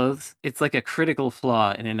update the clothes. It's like a critical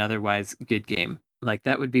flaw in an otherwise good game. Like,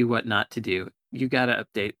 that would be what not to do. You gotta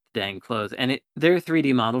update the dang clothes, and there are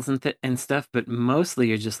 3D models and stuff, but mostly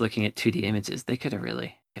you're just looking at 2D images. They could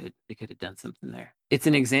have done something there. It's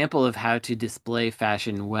an example of how to display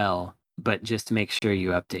fashion well, but just make sure you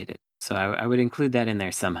update it. So I would include that in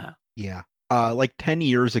there somehow. Yeah. Like 10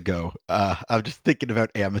 years ago, I'm just thinking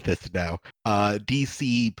about Amethyst now.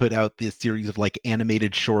 DC put out this series of like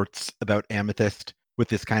animated shorts about Amethyst with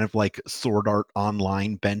this kind of like sword art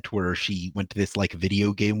online bent where she went to this like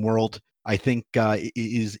video game world. I think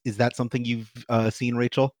is that something you've seen,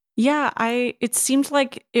 Rachel? yeah, it seemed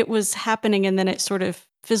like it was happening, and then it sort of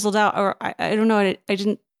fizzled out, or I don't know. I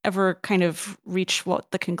didn't ever kind of reach what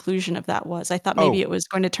the conclusion of that was. I thought maybe it was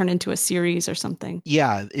going to turn into a series or something.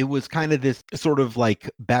 Yeah, it was kind of this sort of like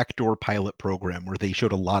backdoor pilot program where they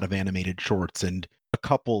showed a lot of animated shorts, and a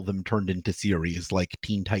couple of them turned into series like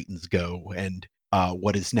Teen Titans Go and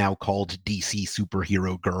what is now called DC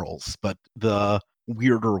Superhero Girls. But the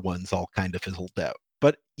weirder ones all kind of fizzled out.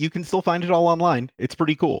 But you can still find it all online. It's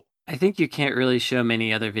pretty cool. I think you can't really show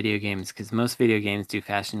many other video games because most video games do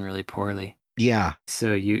fashion really poorly. Yeah.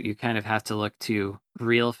 So you kind of have to look to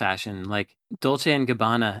real fashion, like Dolce and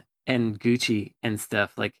Gabbana and Gucci and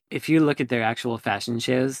stuff. Like, if you look at their actual fashion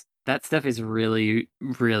shows, that stuff is really,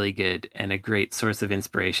 really good and a great source of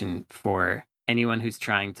inspiration for anyone who's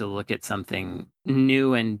trying to look at something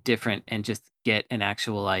new and different and just get an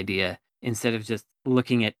actual idea instead of just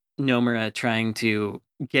looking at Nomura trying to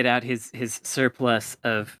get out his surplus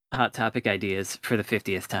of Hot Topic ideas for the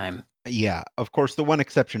 50th time. Yeah, of course, the one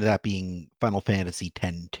exception to that being Final Fantasy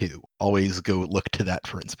X-2. Always go look to that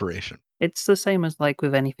for inspiration. It's the same as like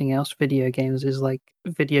with anything else. Video games is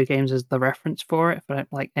the reference for it. But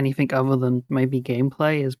like anything other than maybe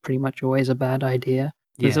gameplay is pretty much always a bad idea.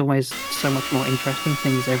 There's always so much more interesting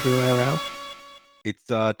things everywhere else.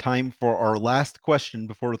 It's time for our last question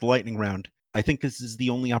before the lightning round. I think this is the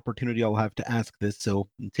only opportunity I'll have to ask this, so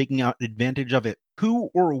I'm taking out advantage of it. Who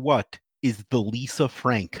or what is the Lisa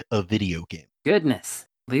Frank of video game? Goodness.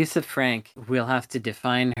 Lisa Frank, we'll have to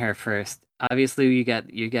define her first. Obviously, you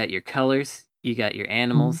got your colors, you got your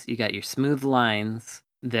animals, you got your smooth lines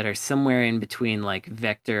that are somewhere in between like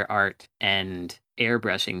vector art and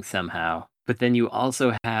airbrushing somehow. But then you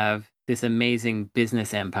also have this amazing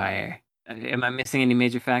business empire. Am I missing any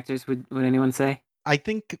major factors, would anyone say? I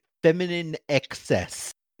think feminine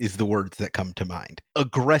excess is the words that come to mind.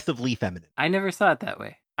 Aggressively feminine. I never saw it that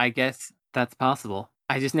way. I guess that's possible.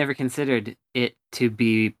 I just never considered it to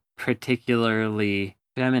be particularly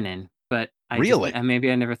feminine, but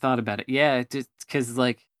maybe I never thought about it. Yeah, just because,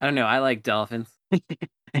 like, I don't know, I like dolphins.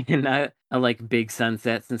 And I like big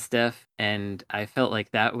sunsets and stuff, and I felt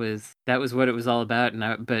like that was what it was all about. And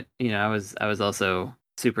I was also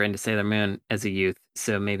super into Sailor Moon as a youth,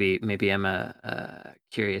 so maybe I'm a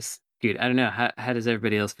curious dude. I don't know. How does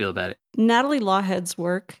everybody else feel about it? Natalie Lawhead's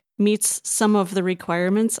work meets some of the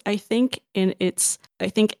requirements, I think, in its,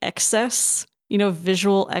 excess,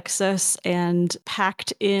 visual excess and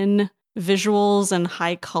packed in visuals and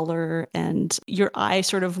high color, and your eye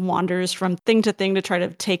sort of wanders from thing to thing to try to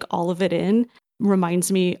take all of it in.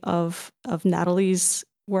 Reminds me of Natalie's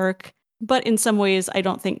work. But in some ways, I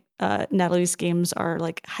don't think Natalie's games are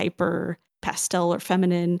like hyper pastel or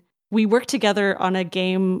feminine. We worked together on a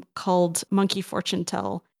game called Monkey Fortune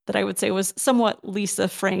Tell that I would say was somewhat Lisa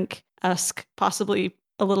Frank-esque, possibly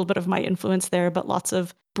a little bit of my influence there, but lots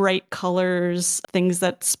of bright colors, things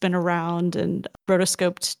that spin around, and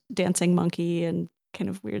rotoscoped dancing monkey and kind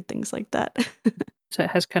of weird things like that. So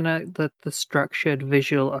it has kind of the structured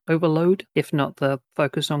visual overload, if not the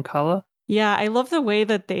focus on color. Yeah, I love the way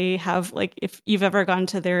that they have, like, if you've ever gone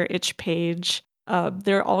to their itch page,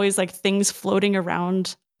 there are always like things floating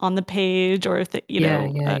around on the page, or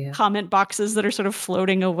comment boxes that are sort of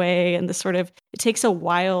floating away, and it takes a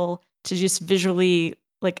while to just visually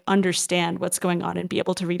like understand what's going on and be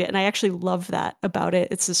able to read it. And I actually love that about it.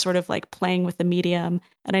 It's just sort of like playing with the medium.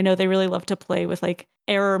 And I know they really love to play with like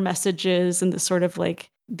error messages and the sort of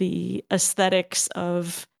like the aesthetics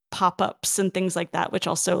of pop-ups and things like that, which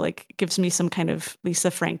also like gives me some kind of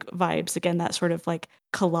Lisa Frank vibes. Again, that sort of like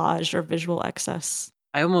collage or visual excess.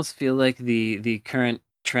 I almost feel like the current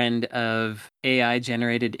trend of AI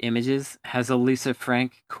generated images has a Lisa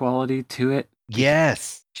Frank quality to it.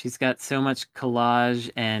 Yes. She's got so much collage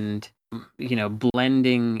and,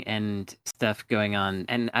 blending and stuff going on.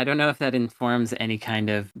 And I don't know if that informs any kind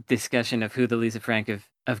of discussion of who the Lisa Frank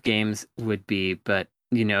of games would be. But,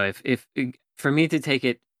 if for me to take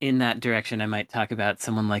it in that direction, I might talk about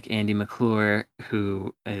someone like Andy McClure,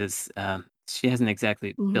 who is, she hasn't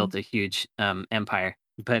exactly built a huge empire,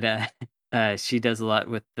 but she does a lot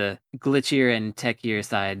with the glitchier and techier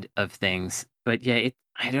side of things. But yeah,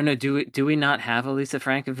 I don't know. Do we not have a Lisa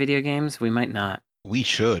Frank of video games? We might not. We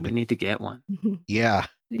should. We need to get one. Yeah.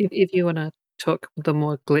 If you want to talk the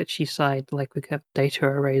more glitchy side, like we have data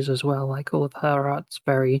arrays as well. Like all of her art's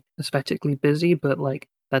very aesthetically busy, but like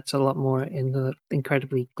that's a lot more in the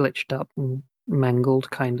incredibly glitched up and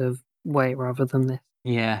mangled kind of way rather than this.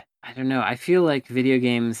 Yeah, I don't know. I feel like video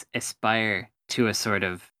games aspire to a sort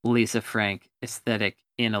of Lisa Frank aesthetic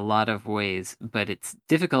in a lot of ways, but it's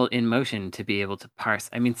difficult in motion to be able to parse.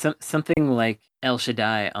 I mean, something like El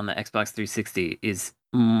Shaddai on the Xbox 360 is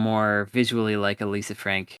more visually like a Lisa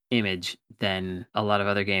Frank image than a lot of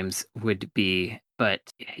other games would be, but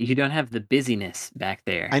you don't have the busyness back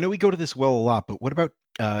there. I know we go to this well a lot, but what about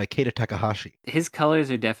Keita Takahashi? His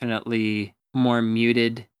colors are definitely more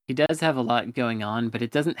muted. He does have a lot going on, but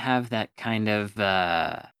it doesn't have that kind of...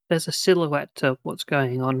 There's a silhouette to what's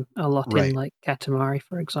going on a lot Right. in like Katamari,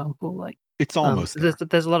 for example. Like It's almost there.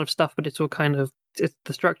 there's a lot of stuff, but it's all kind of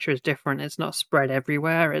the structure is different. It's not spread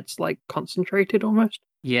everywhere. It's like concentrated almost.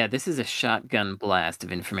 Yeah, this is a shotgun blast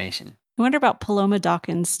of information. I wonder about Paloma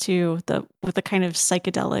Dawkins too, with the kind of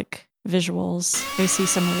psychedelic visuals. I see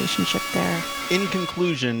some relationship there. In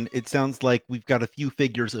conclusion, it sounds like we've got a few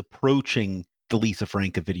figures approaching the Lisa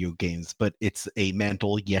Frank of video games, but it's a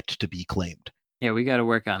mantle yet to be claimed. Yeah, we got to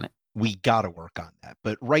work on it. We got to work on that.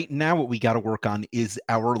 But right now, what we got to work on is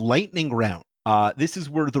our lightning round. This is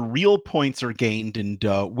where the real points are gained and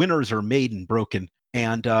winners are made and broken.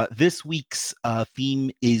 And this week's theme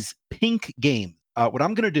is pink game. What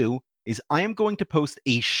I'm going to do is I am going to post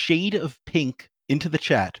a shade of pink into the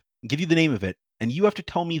chat, give you the name of it, and you have to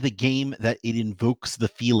tell me the game that it invokes the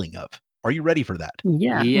feeling of. Are you ready for that?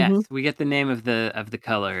 Yeah. Yes, we get the name of the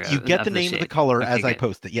color. You get the name of the color as I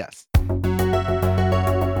post it, yes.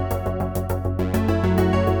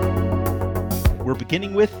 We're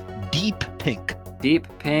beginning with deep pink. Deep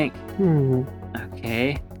pink.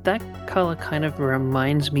 Okay. That color kind of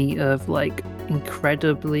reminds me of like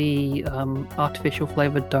incredibly artificial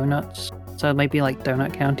flavored donuts. So maybe like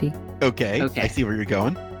Donut County. Okay. I see where you're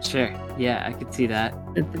going. Sure. Yeah, I could see that.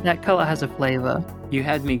 That color has a flavor. You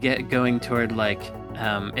had me going toward like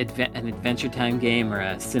an Adventure Time game or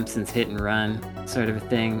a Simpsons Hit and Run sort of a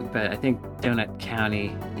thing, but I think Donut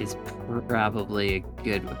County is probably a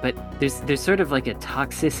good one. But there's sort of like a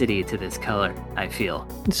toxicity to this color, I feel.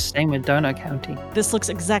 Same with Donut County. This looks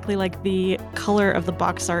exactly like the color of the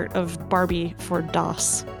box art of Barbie for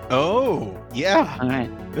DOS. Oh, yeah. All right.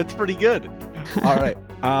 That's pretty good. All right.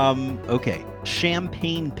 Okay.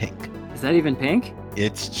 Champagne pink. Is that even pink?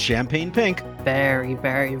 It's champagne pink. Very,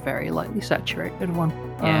 very, very lightly saturated one.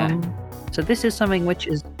 Yeah. So this is something which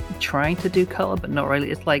is trying to do color, but not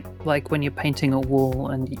really. It's like when you're painting a wall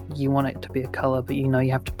and you want it to be a color, but you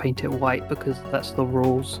have to paint it white because that's the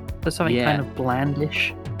rules. There's something kind of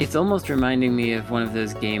blandish. It's almost reminding me of one of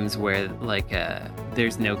those games where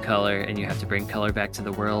there's no color and you have to bring color back to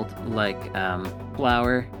the world, like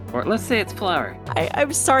Flower, or let's say it's Flower.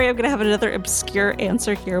 I'm sorry, I'm gonna have another obscure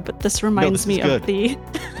answer here, but this reminds me of the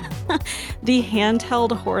the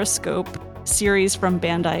handheld horoscope series from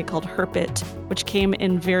Bandai called Herpit, which came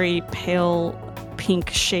in very pale pink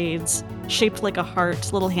shades, shaped like a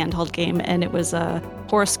heart, little handheld game, and it was a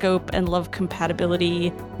horoscope and love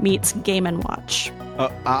compatibility meets Game & Watch.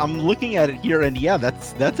 I'm looking at it here, and yeah,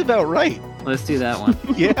 that's about right. Let's do that one.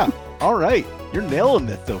 Yeah, all right. You're nailing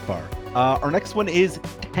this so far. Our next one is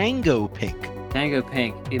Tango Pink. Tango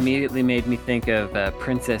Pink immediately made me think of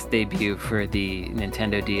Princess Debut for the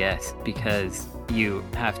Nintendo DS, because you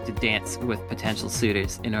have to dance with potential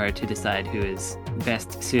suitors in order to decide who is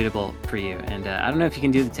best suitable for you. And I don't know if you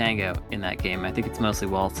can do the tango in that game. I think it's mostly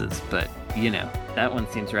waltzes, but that one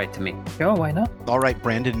seems right to me. Sure, why not? All right,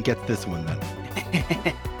 Brandon gets this one then.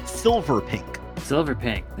 Silver Pink. Silver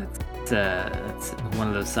Pink. That's one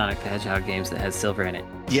of those Sonic the Hedgehog games that has silver in it.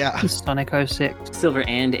 Yeah. Sonic 06. Silver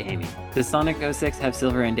and Amy. Does Sonic 06 have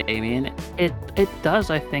silver and Amy in it? It does,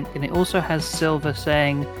 I think, and it also has silver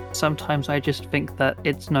saying, "Sometimes I just think that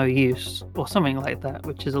it's no use," or something like that,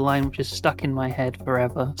 which is a line which is stuck in my head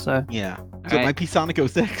forever. So Yeah. So it might be Sonic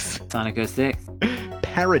 06. Sonic 06.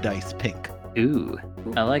 Paradise Pink. Ooh,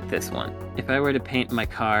 I like this one. If I were to paint my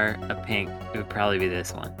car a pink, it would probably be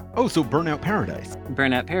this one. Oh, so Burnout Paradise.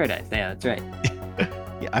 Burnout Paradise. Yeah, that's right.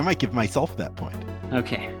 Yeah, I might give myself that point.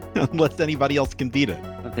 Okay. Unless anybody else can beat it.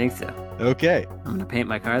 I think so. Okay. I'm gonna paint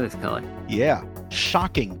my car this color. Yeah.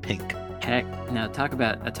 Shocking Pink. Heck, now talk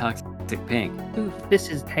about a toxic pink. Ooh, this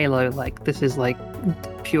is Halo, this is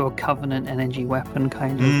pure Covenant energy weapon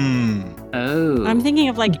kind of. Oh. I'm thinking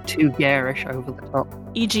of Too garish over the top.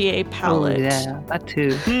 EGA palette. Oh, yeah, that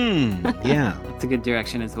too. Yeah. That's a good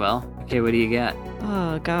direction as well. Okay, what do you got?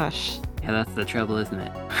 Oh gosh. Yeah, that's the trouble, isn't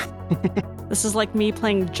it? This is like me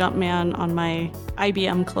playing Jumpman on my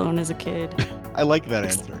IBM clone as a kid. I like that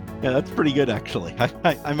answer. Yeah, that's pretty good, actually.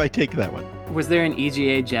 I might take that one. Was there an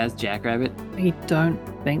EGA Jazz Jackrabbit? I don't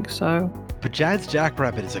think so. But Jazz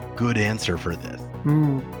Jackrabbit is a good answer for this.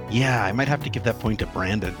 Yeah, I might have to give that point to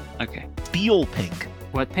Brandon. Okay. Steel Pink.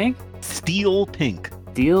 What pink? Steel Pink.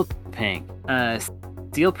 Steel pink.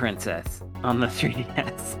 Steel Princess on the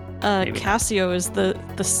 3DS. Maybe. Casio is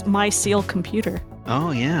the My Seal computer.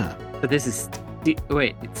 Oh, yeah. But this is...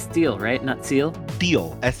 Wait, it's Steel, right? Not Seal?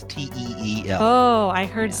 Steel. S-T-E-E-L. Oh, I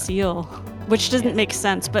heard Seal, which doesn't make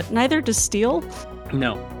sense, but neither does Steel.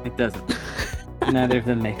 No, it doesn't. Neither of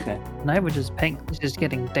them make sense. Neither does pink. This is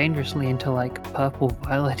getting dangerously into purple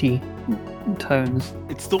violety tones.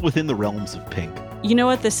 It's still within the realms of pink. You know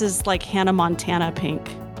what? This is like Hannah Montana pink,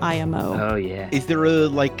 IMO. Oh, yeah. Is there a,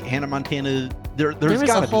 Hannah Montana... There's there was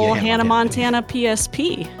gotta a whole be a Hannah Montana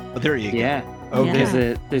PSP. Oh, there you go. Yeah.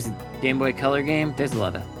 Okay. There's a Game Boy Color game. There's a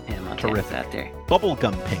lot of Hannah Montanas Terrific. out there.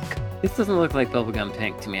 Bubblegum Pink. This doesn't look like bubblegum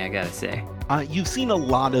pink to me, I gotta say. You've seen a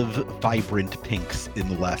lot of vibrant pinks in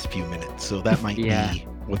the last few minutes, so that might be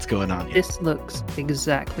what's going on here. This looks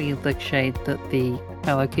exactly the shade that the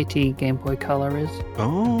Hello Kitty Game Boy Color is.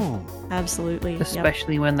 Oh. Absolutely.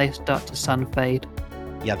 Especially when they start to sun fade.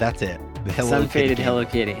 Yeah, that's it. The Sun-faded Hello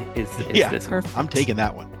Kitty is this one. I'm taking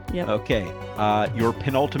that one. Yep. Okay. Your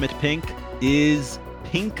penultimate pink is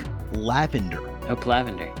pink lavender. Oh,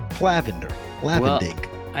 Lavender. Lavender. Lavendink.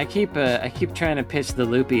 I keep trying to pitch the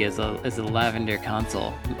Loopy as a lavender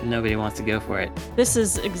console. Nobody wants to go for it. This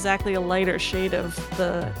is exactly a lighter shade of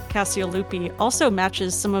the Casio Loopy. Also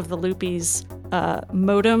matches some of the Loopy's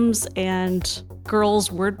modems and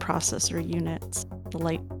girls' word processor units. The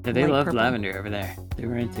light. Yeah, they light love purple. lavender over there. They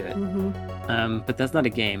were into it. Mm-hmm. But that's not a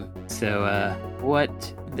game. So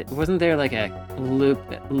wasn't there like a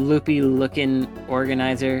loopy looking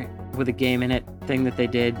organizer with a game in it thing that they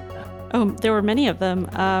did? Oh, there were many of them.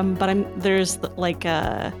 But there's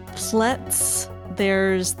Plets.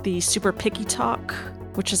 There's the Super Picky Talk,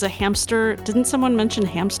 which is a hamster. Didn't someone mention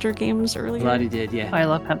hamster games earlier? Lottie did, yeah. I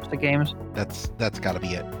love hamster games. That's got to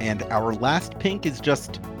be it. And our last pink is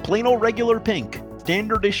just plain old regular pink.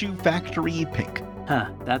 Standard issue factory pink.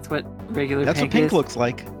 Huh, that's what regular That's pink what pink is? looks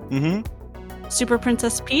like. Mm-hmm. Super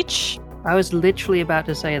Princess Peach. I was literally about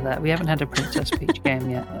to say that. We haven't had a Princess Peach game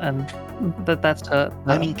yet. And that's her.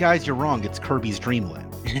 I mean, guys, you're wrong. It's Kirby's Dream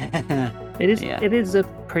Land. It is. Yeah. It is a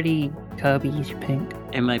pretty Kirby-ish pink.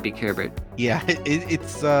 It might be Kerbert. Yeah,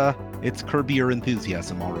 it's Kirby or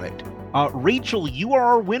Enthusiasm, all right. Rachel, you are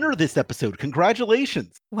our winner this episode.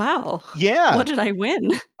 Congratulations. Wow. Yeah. What did I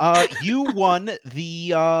win? You won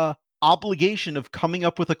the obligation of coming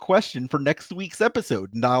up with a question for next week's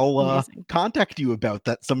episode, and I'll Amazing. contact you about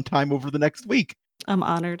that sometime over the next week. I'm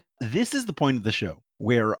honored. This is the point of the show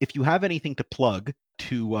where if you have anything to plug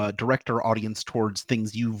to direct our audience towards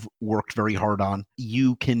things you've worked very hard on,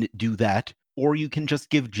 you can do that, or you can just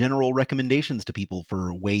give general recommendations to people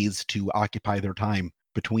for ways to occupy their time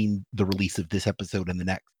between the release of this episode and the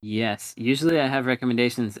next. Yes, usually I have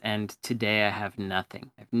recommendations, and today I have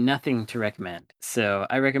nothing. I have nothing to recommend. So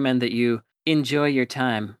I recommend that you enjoy your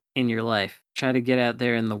time in your life. Try to get out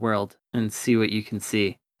there in the world and see what you can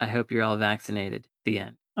see. I hope you're all vaccinated. The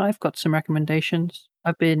end. I've got some recommendations.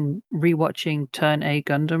 I've been rewatching Turn A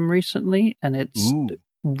Gundam recently, and it's Ooh.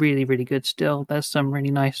 really, really good still. There's some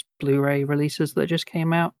really nice Blu-ray releases that just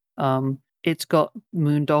came out. It's got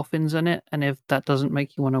moon dolphins in it, and if that doesn't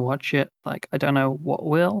make you want to watch it, like, I don't know what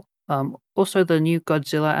will. Also, the new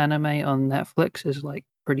Godzilla anime on Netflix is, like,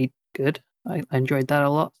 pretty good. I enjoyed that a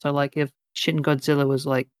lot. So, like, if Shin Godzilla was,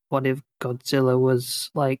 like, what if Godzilla was,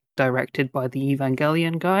 like, directed by the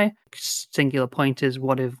Evangelion guy? Singular point is,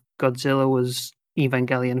 what if Godzilla was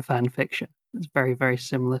Evangelion fan fiction? It's very, very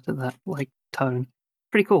similar to that, like, tone.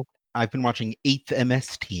 Pretty cool. I've been watching 8th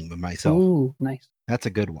MS Team myself. Ooh, nice. That's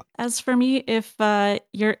a good one. As for me, if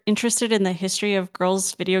you're interested in the history of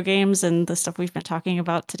girls' video games and the stuff we've been talking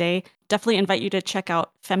about today, definitely invite you to check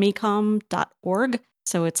out femicom.org.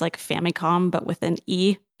 So it's like Famicom, but with an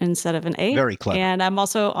E instead of an A. Very clever. And I'm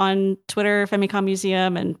also on Twitter, Famicom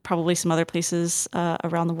Museum, and probably some other places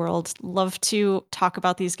around the world. Love to talk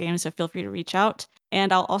about these games, so feel free to reach out.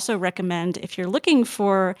 And I'll also recommend, if you're looking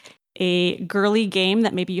for a girly game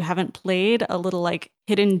that maybe you haven't played, a little like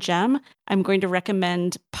hidden gem, I'm going to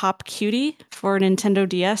recommend Pop Cutie for Nintendo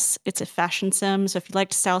DS. It's a fashion sim, so if you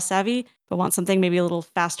like Style Savvy but want something maybe a little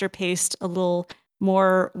faster paced, a little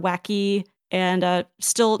more wacky, and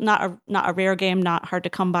still not a rare game, not hard to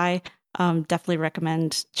come by, definitely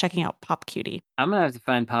recommend checking out Pop Cutie. I'm gonna have to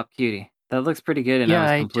find Pop Cutie. That looks pretty good, and Yeah,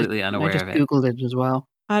 I was completely unaware I just of it. Googled it as well.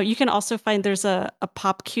 You can also find there's a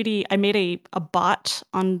Pop Cutie. I made a bot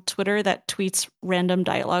on Twitter that tweets random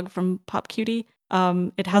dialogue from Pop Cutie.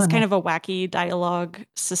 It has kind of a wacky dialogue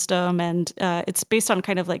system, and it's based on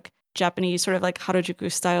kind of like Japanese sort of like Harajuku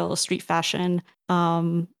style street fashion,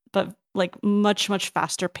 but like much, much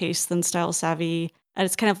faster paced than Style Savvy. And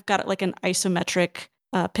it's kind of got like an isometric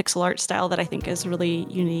pixel art style that I think is really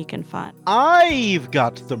unique and fun. I've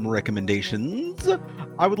got some recommendations.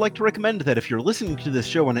 I would like to recommend that if you're listening to this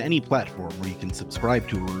show on any platform where you can subscribe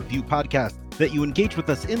to or review podcasts, that you engage with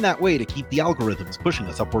us in that way to keep the algorithms pushing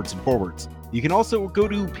us upwards and forwards. You can also go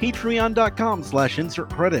to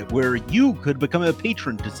patreon.com/insertcredit, where you could become a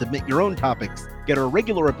patron to submit your own topics, get our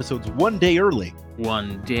regular episodes 1 day early.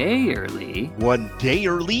 1 day early? 1 day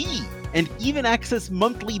early! And even access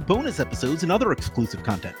monthly bonus episodes and other exclusive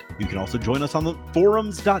content. You can also join us on the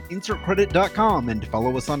forums.insertcredit.com and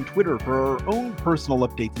follow us on Twitter for our own personal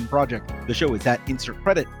updates and projects. The show is at Insert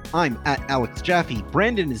Credit. I'm at Alex Jaffe.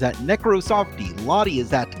 Brandon is at Necrosofty. Lottie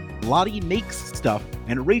is at Lottie Makes Stuff.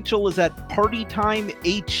 And Rachel is at Partytime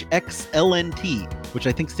HXLNT, which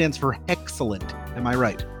I think stands for Excellent. Am I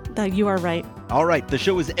right? You are right. All right, the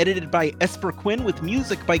show is edited by Esper Quinn with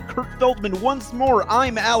music by Kurt Feldman. Once more,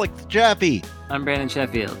 I'm Alex Jaffe. I'm Brandon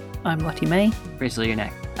Sheffield. I'm Lotte May. Rachel, you're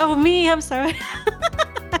next. Oh, me, I'm sorry.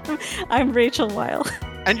 I'm Rachel Weil.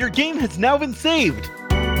 And your game has now been saved.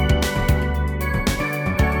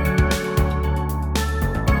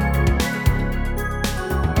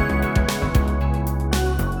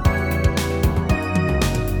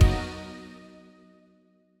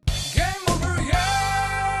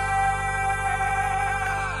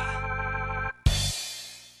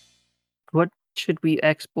 What should we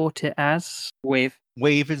export it as? Wave.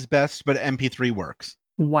 Wave is best, but MP3 works.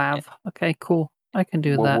 WAV. Okay, cool. I can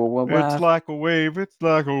do that. It's like a wave, it's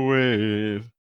like a wave.